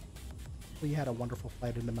in. We had a wonderful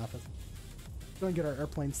flight into Memphis. Go and get our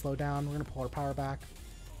airplane slowed down. We're going to pull our power back.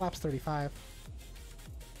 Flaps 35.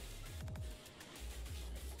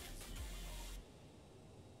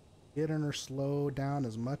 Getting her slowed down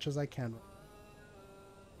as much as I can.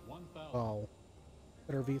 Oh.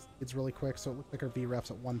 Get our V speeds really quick, so it looks like our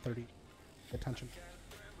VREF's at 130. Attention.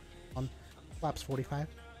 On flaps 45.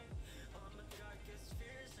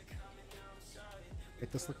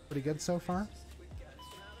 Right, this looks pretty good so far.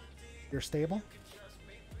 You're stable.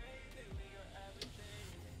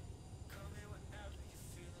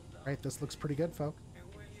 Right, this looks pretty good, folks.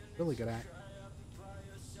 Really good at.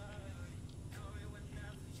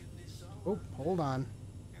 Oh, hold on.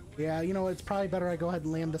 Yeah, you know, it's probably better I go ahead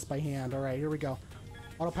and land this by hand. Alright, here we go.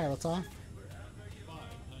 Autopilot's off.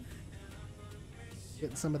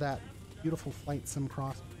 Getting some of that beautiful flight sim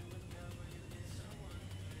cross.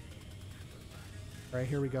 Alright,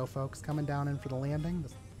 here we go, folks. Coming down in for the landing.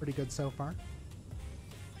 This is pretty good so far.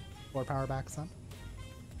 4 power back some.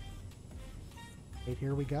 Right,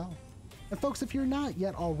 here we go. And folks, if you're not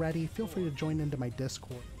yet already, feel free to join into my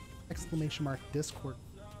Discord. !Discord.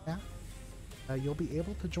 Yeah. You'll be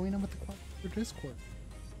able to join in with the Quasi Guru Discord.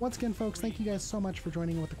 Once again, folks, thank you guys so much for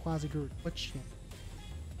joining in with the Quasi Guru Twitch channel.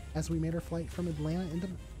 As we made our flight from Atlanta into...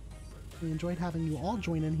 We enjoyed having you all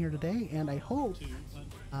join in here today, and I hope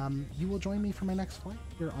you will join me for my next flight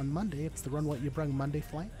here on Monday. It's the Run What You Brung Monday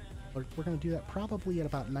flight. We're going to do that probably at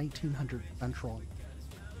about 1900 Central.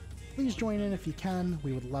 Please join in if you can.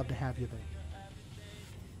 We would love to have you there.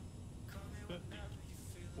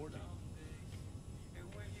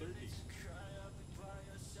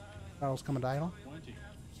 Charles coming to idle.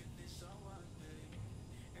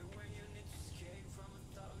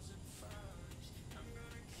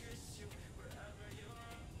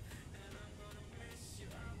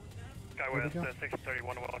 Skywest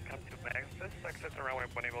 631, welcome to MSFS. Exit the runway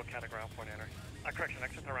 1 able, count ground point enter. Correction,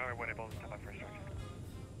 exit the runway 1 able, stand by for instruction.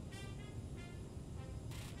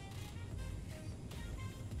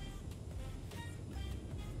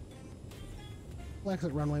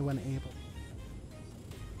 Exit runway when able.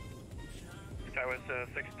 Skywest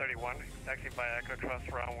 631, taxi by Echo across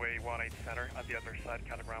runway 18 center at the other side,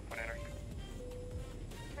 count ground point enter.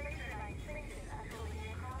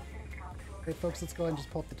 Okay, folks, let's go ahead and just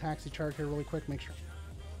pull up the taxi chart here really quick, make sure.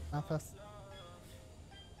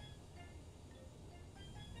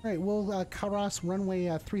 Alright, we'll cross runway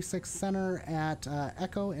 36 center at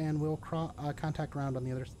Echo, and we'll contact ground on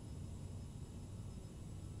the other side.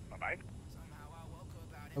 Bye-bye.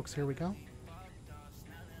 Folks, here we go.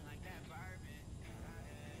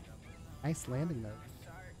 Nice landing there.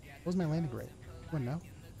 What was my landing rate? Anyone know?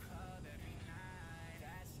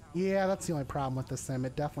 Yeah, that's the only problem with this sim.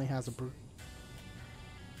 It definitely has a brute.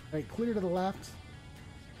 Right, clear to the left.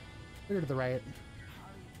 Clear to the right.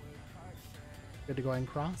 Good to go ahead and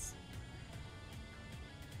cross.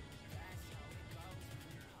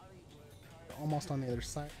 Almost on the other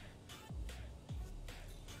side.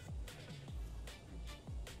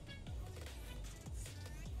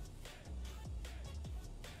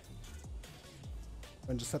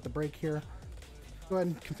 And just set the brake here. Go ahead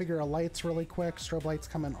and configure our lights really quick. Strobe lights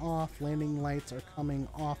coming off, landing lights are coming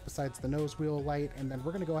off besides the nose wheel light, and then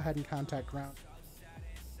we're going to go ahead and contact ground.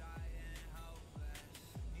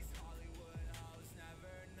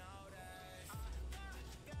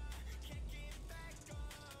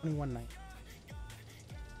 $21.9.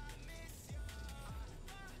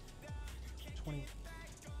 20.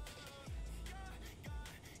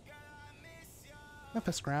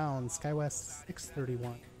 Memphis ground, Skywest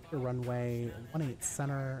 631. Runway 18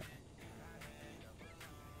 center.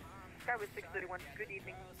 Skywest 631, good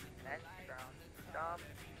evening. That's ground.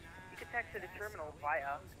 You can taxi the terminal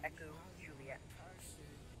via Echo Juliet.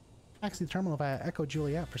 Taxi the terminal via Echo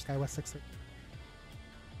Juliet for Skywest 631.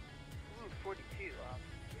 Ooh, 42. You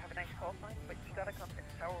have a nice call sign, but you gotta come to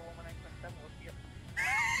Tower 119.7. We'll see you.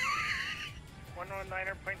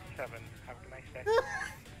 119.7. Have a nice day.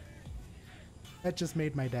 That just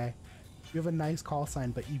made my day. You have a nice call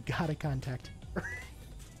sign, but you gotta contact her.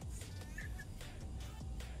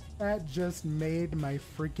 That just made my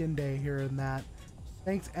freaking day hearing that.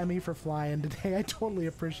 Thanks, Emmy, for flying today. I totally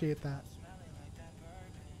appreciate that.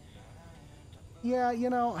 Yeah, you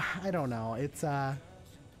know, I don't know. It's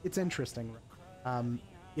interesting. You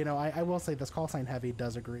know, I will say this call sign heavy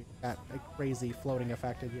does agree. That crazy floating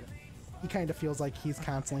effect. You know, he kind of feels like he's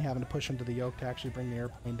constantly having to push into the yoke to actually bring the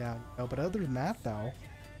airplane down. You know? But other than that, though,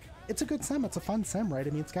 it's a good sim. It's a fun sim, right?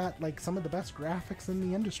 I mean, it's got like some of the best graphics in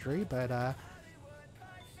the industry, but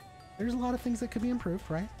there's a lot of things that could be improved,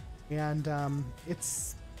 right? And it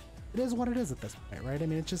is what it is at this point, right? I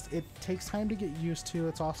mean, it takes time to get used to.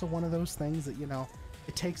 It's also one of those things that, you know,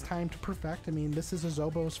 it takes time to perfect. I mean, this is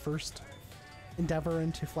Azobo's first endeavor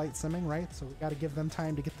into flight simming, right? So we got to give them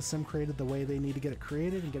time to get the sim created the way they need to get it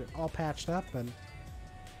created and get it all patched up. And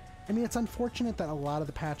I mean, it's unfortunate that a lot of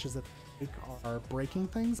the patches that they make are breaking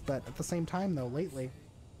things, but at the same time, though, lately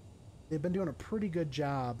they've been doing a pretty good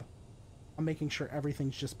job on making sure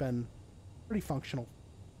everything's just been pretty functional.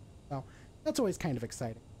 So that's always kind of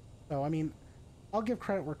exciting. So I mean, I'll give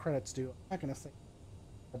credit where credit's due. I'm not gonna say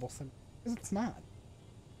horrible sim, because it's not.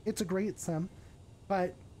 It's a great sim,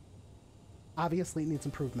 but obviously it needs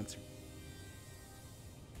improvements.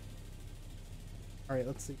 Alright,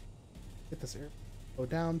 let's see. Get this air. Go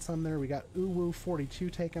down some there. We got Uwu 42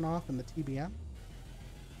 taken off in the TBM.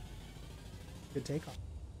 Good takeoff.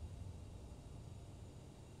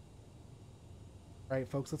 Alright,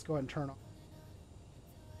 folks, let's go ahead and turn off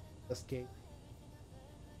this gate.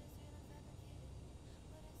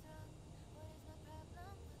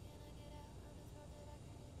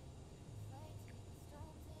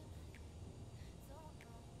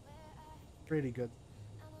 Pretty good.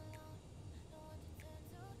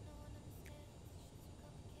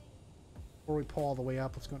 Before we pull all the way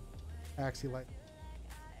up, let's go taxi light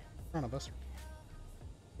in front of us.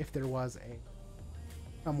 If there was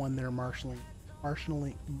someone there marshaling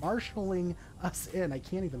us in. I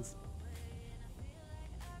can't even.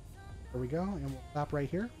 There we go, and we'll stop right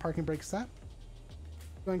here. Parking brake set.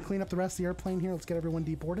 Go and clean up the rest of the airplane here. Let's get everyone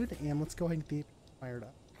deboarded, and let's go ahead and get the fired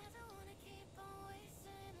up.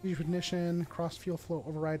 Ignition, cross fuel flow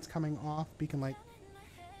overrides coming off. Beacon light.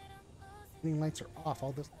 Beacon lights are off.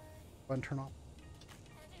 All this. Go ahead and turn off.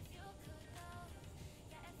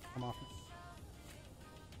 Come off.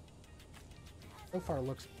 So far, it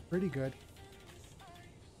looks pretty good.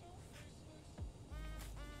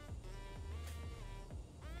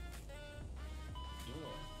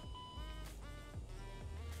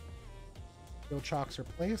 Fuel chocks are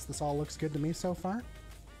placed. This all looks good to me so far.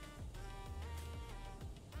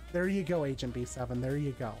 There you go, Agent B7. There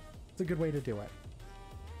you go. It's a good way to do it.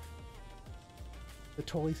 The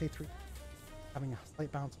totally say 3 having a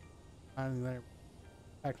slight bounce on there,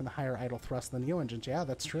 back from the higher idle thrust than the Neo engines. Yeah,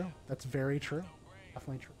 that's true. That's very true.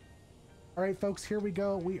 Definitely true. All right, folks, here we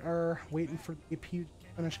go. We are waiting for the AP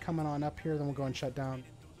finish coming on up here. Then we'll go and shut down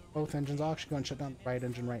both engines. I'll actually go and shut down the right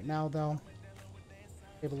engine right now, though.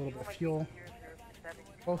 Save a little bit of fuel.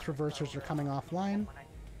 Both reversers are coming offline.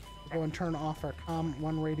 We'll go and turn off our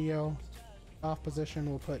COM1 radio off position.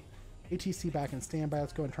 We'll put ATC back in standby.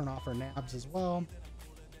 Let's go and turn off our nabs as well.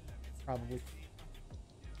 Probably.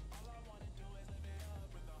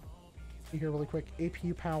 Here really quick,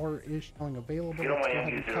 APU power is showing available. Let's go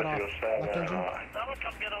ahead and cut off left engine.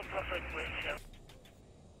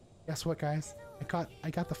 Guess what, guys? I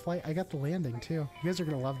got the flight. I got the landing too. You guys are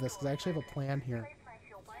gonna love this because I actually have a plan here.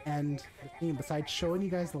 And the theme, besides showing you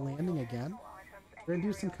guys the landing again, we're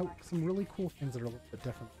gonna do some really cool things that are a little bit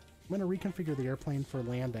different. I'm gonna reconfigure the airplane for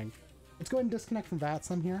landing. Let's go ahead and disconnect from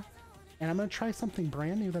VATSIM here, and I'm gonna try something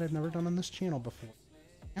brand new that I've never done on this channel before.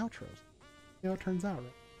 Outros. See how it turns out,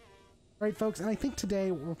 right? All right, folks, and I think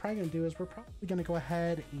today what we're probably going to do is we're probably going to go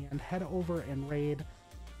ahead and head over and raid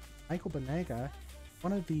Michael Banega,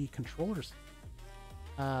 one of the controllers.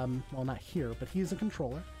 Well, not here, but he's a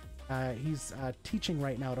controller. He's teaching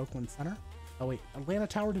right now at Oakland Center. Oh, wait, Atlanta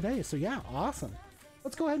Tower today. So, yeah, awesome.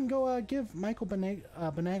 Let's go ahead and go give Michael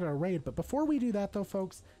Banega a raid. But before we do that, though,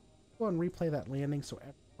 folks, go and replay that landing so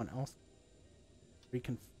everyone else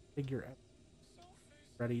reconfigure it.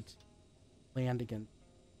 Ready to land again.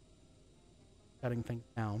 Cutting things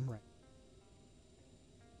down, right?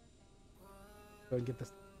 Go and get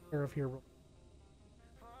this care of here real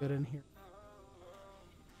good in here.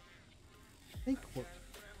 I think we're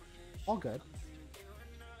all good.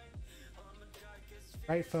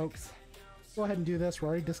 Right, folks. Go ahead and do this. We're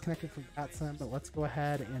already disconnected from VATSIM, but let's go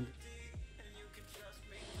ahead and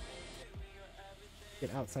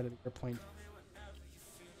get outside of the airplane.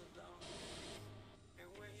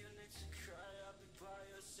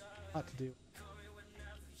 A lot to do.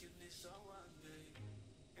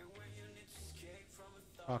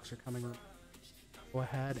 Talks are coming up. Go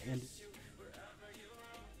ahead and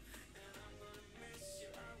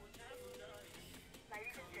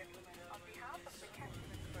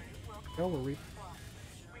go. We're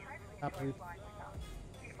up.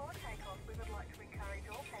 Before takeoff, we would like to encourage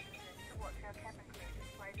all passengers to watch our cabin crew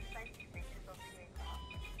display the safety features of the aircraft.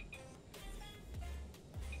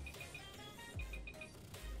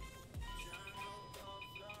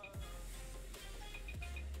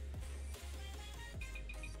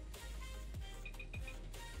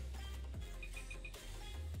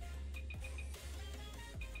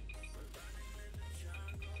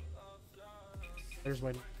 There's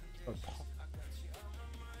my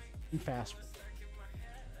fast.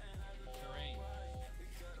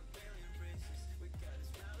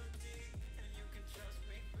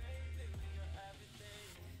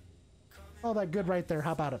 All that good right there.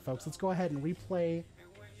 How about it, folks? Let's go ahead and replay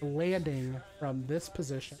the landing from this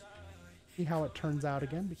position. See how it turns out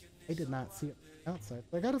again, because I did not see it from the outside.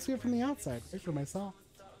 I got to see it from the outside, right, for myself.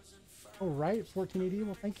 All right, 1480.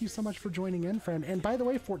 Well, thank you so much for joining in, friend. And by the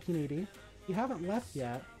way, 1480, you haven't left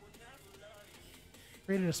yet.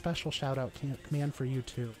 Created a special shout out command for you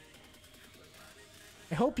too.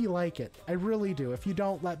 I hope you like it. I really do. If you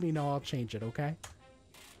don't, let me know. I'll change it, okay?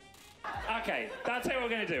 Okay, that's what we're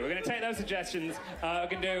going to do. We're going to take those suggestions. We're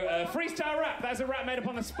going to do a freestyle rap. That's a rap made up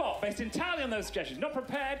on the spot, based entirely on those suggestions. Not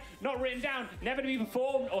prepared, not written down, never to be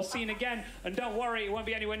performed or seen again. And don't worry, it won't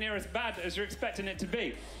be anywhere near as bad as you're expecting it to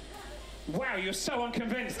be. Wow, you're so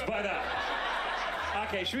unconvinced by that.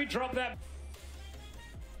 Okay, should we drop that?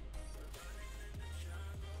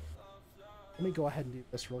 Let me go ahead and do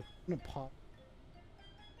this real quick. I'm going to pause.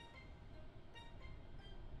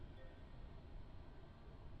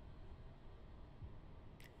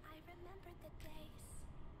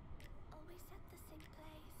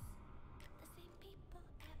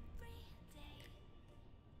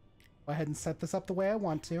 Go ahead and set this up the way I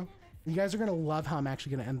want to. You guys are gonna love how I'm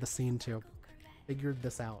actually gonna end the scene too. Figured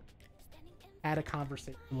this out. Had a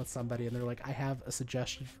conversation with somebody and they're like, I have a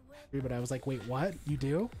suggestion for you, but I was like, wait, what? You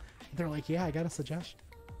do? And they're like, yeah, I got a suggestion.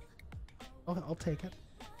 I'll take it.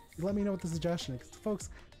 You let me know what the suggestion is. Folks,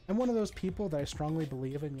 I'm one of those people that I strongly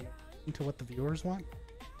believe in, into what the viewers want.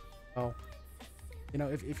 So,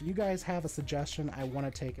 if you guys have a suggestion, I want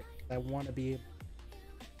to take it. I want to be able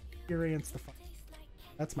to experience the fun.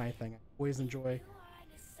 That's my thing. I always enjoy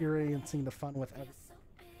experiencing the fun with everything.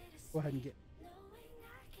 Go ahead and get.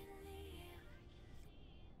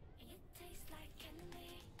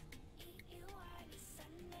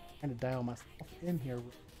 Trying to dial myself in here.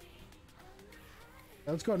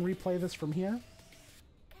 Let's go ahead and replay this from here.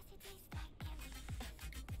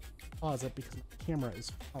 Pause it because my camera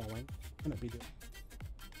is following. Can it be doing?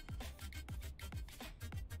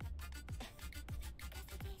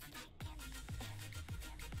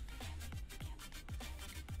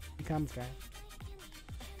 Here comes, guys.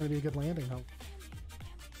 It's gonna be a good landing, hope.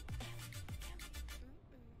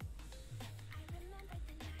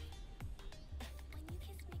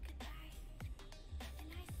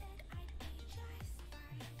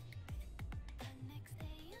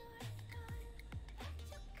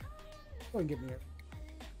 Go ahead and get me here.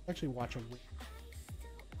 Actually watch a week.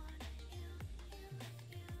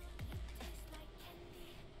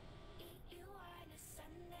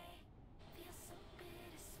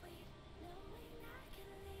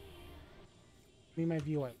 Give me my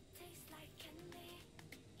view out.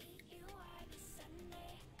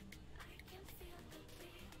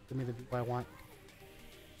 Give me the view I want.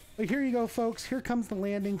 But here you go, folks. Here comes the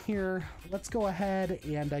landing here. Let's go ahead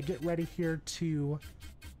and get ready here to...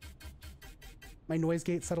 My noise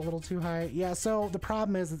gate set a little too high. Yeah, so the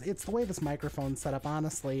problem is it's the way this microphone's set up,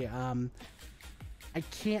 honestly. I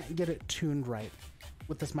can't get it tuned right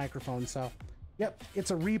with this microphone, so... Yep,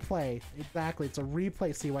 it's a replay. Exactly, it's a replay,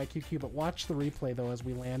 CYQQ, but watch the replay, though, as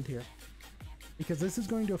we land here. Because this is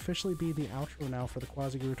going to officially be the outro now for the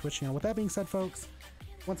QuasiGuru Twitch channel. With that being said, folks,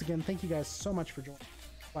 once again, thank you guys so much for joining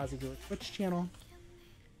the QuasiGuru Twitch channel.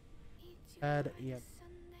 And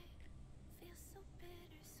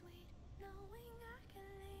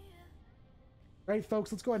Alright,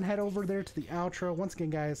 folks, let's go ahead and head over there to the outro. Once again,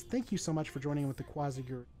 guys, thank you so much for joining with the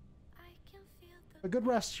QuasiGuru. A good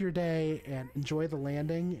rest of your day and enjoy the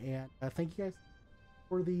landing. And thank you guys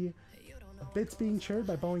for the bits being shared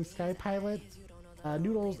by Boeing Sky Pilot.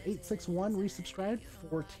 Noodles861 resubscribed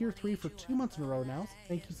for tier 3 for 2 months in a row now. So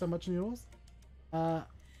thank you so much, Noodles. And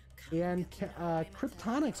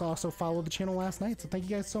Kryptonics also followed the channel last night. So thank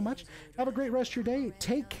you guys so much. Have a great rest of your day.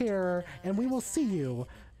 Take care, and we will see you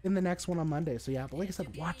in the next one on Monday. So yeah, but like I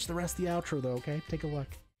said, watch the rest of the outro though, okay? Take a look.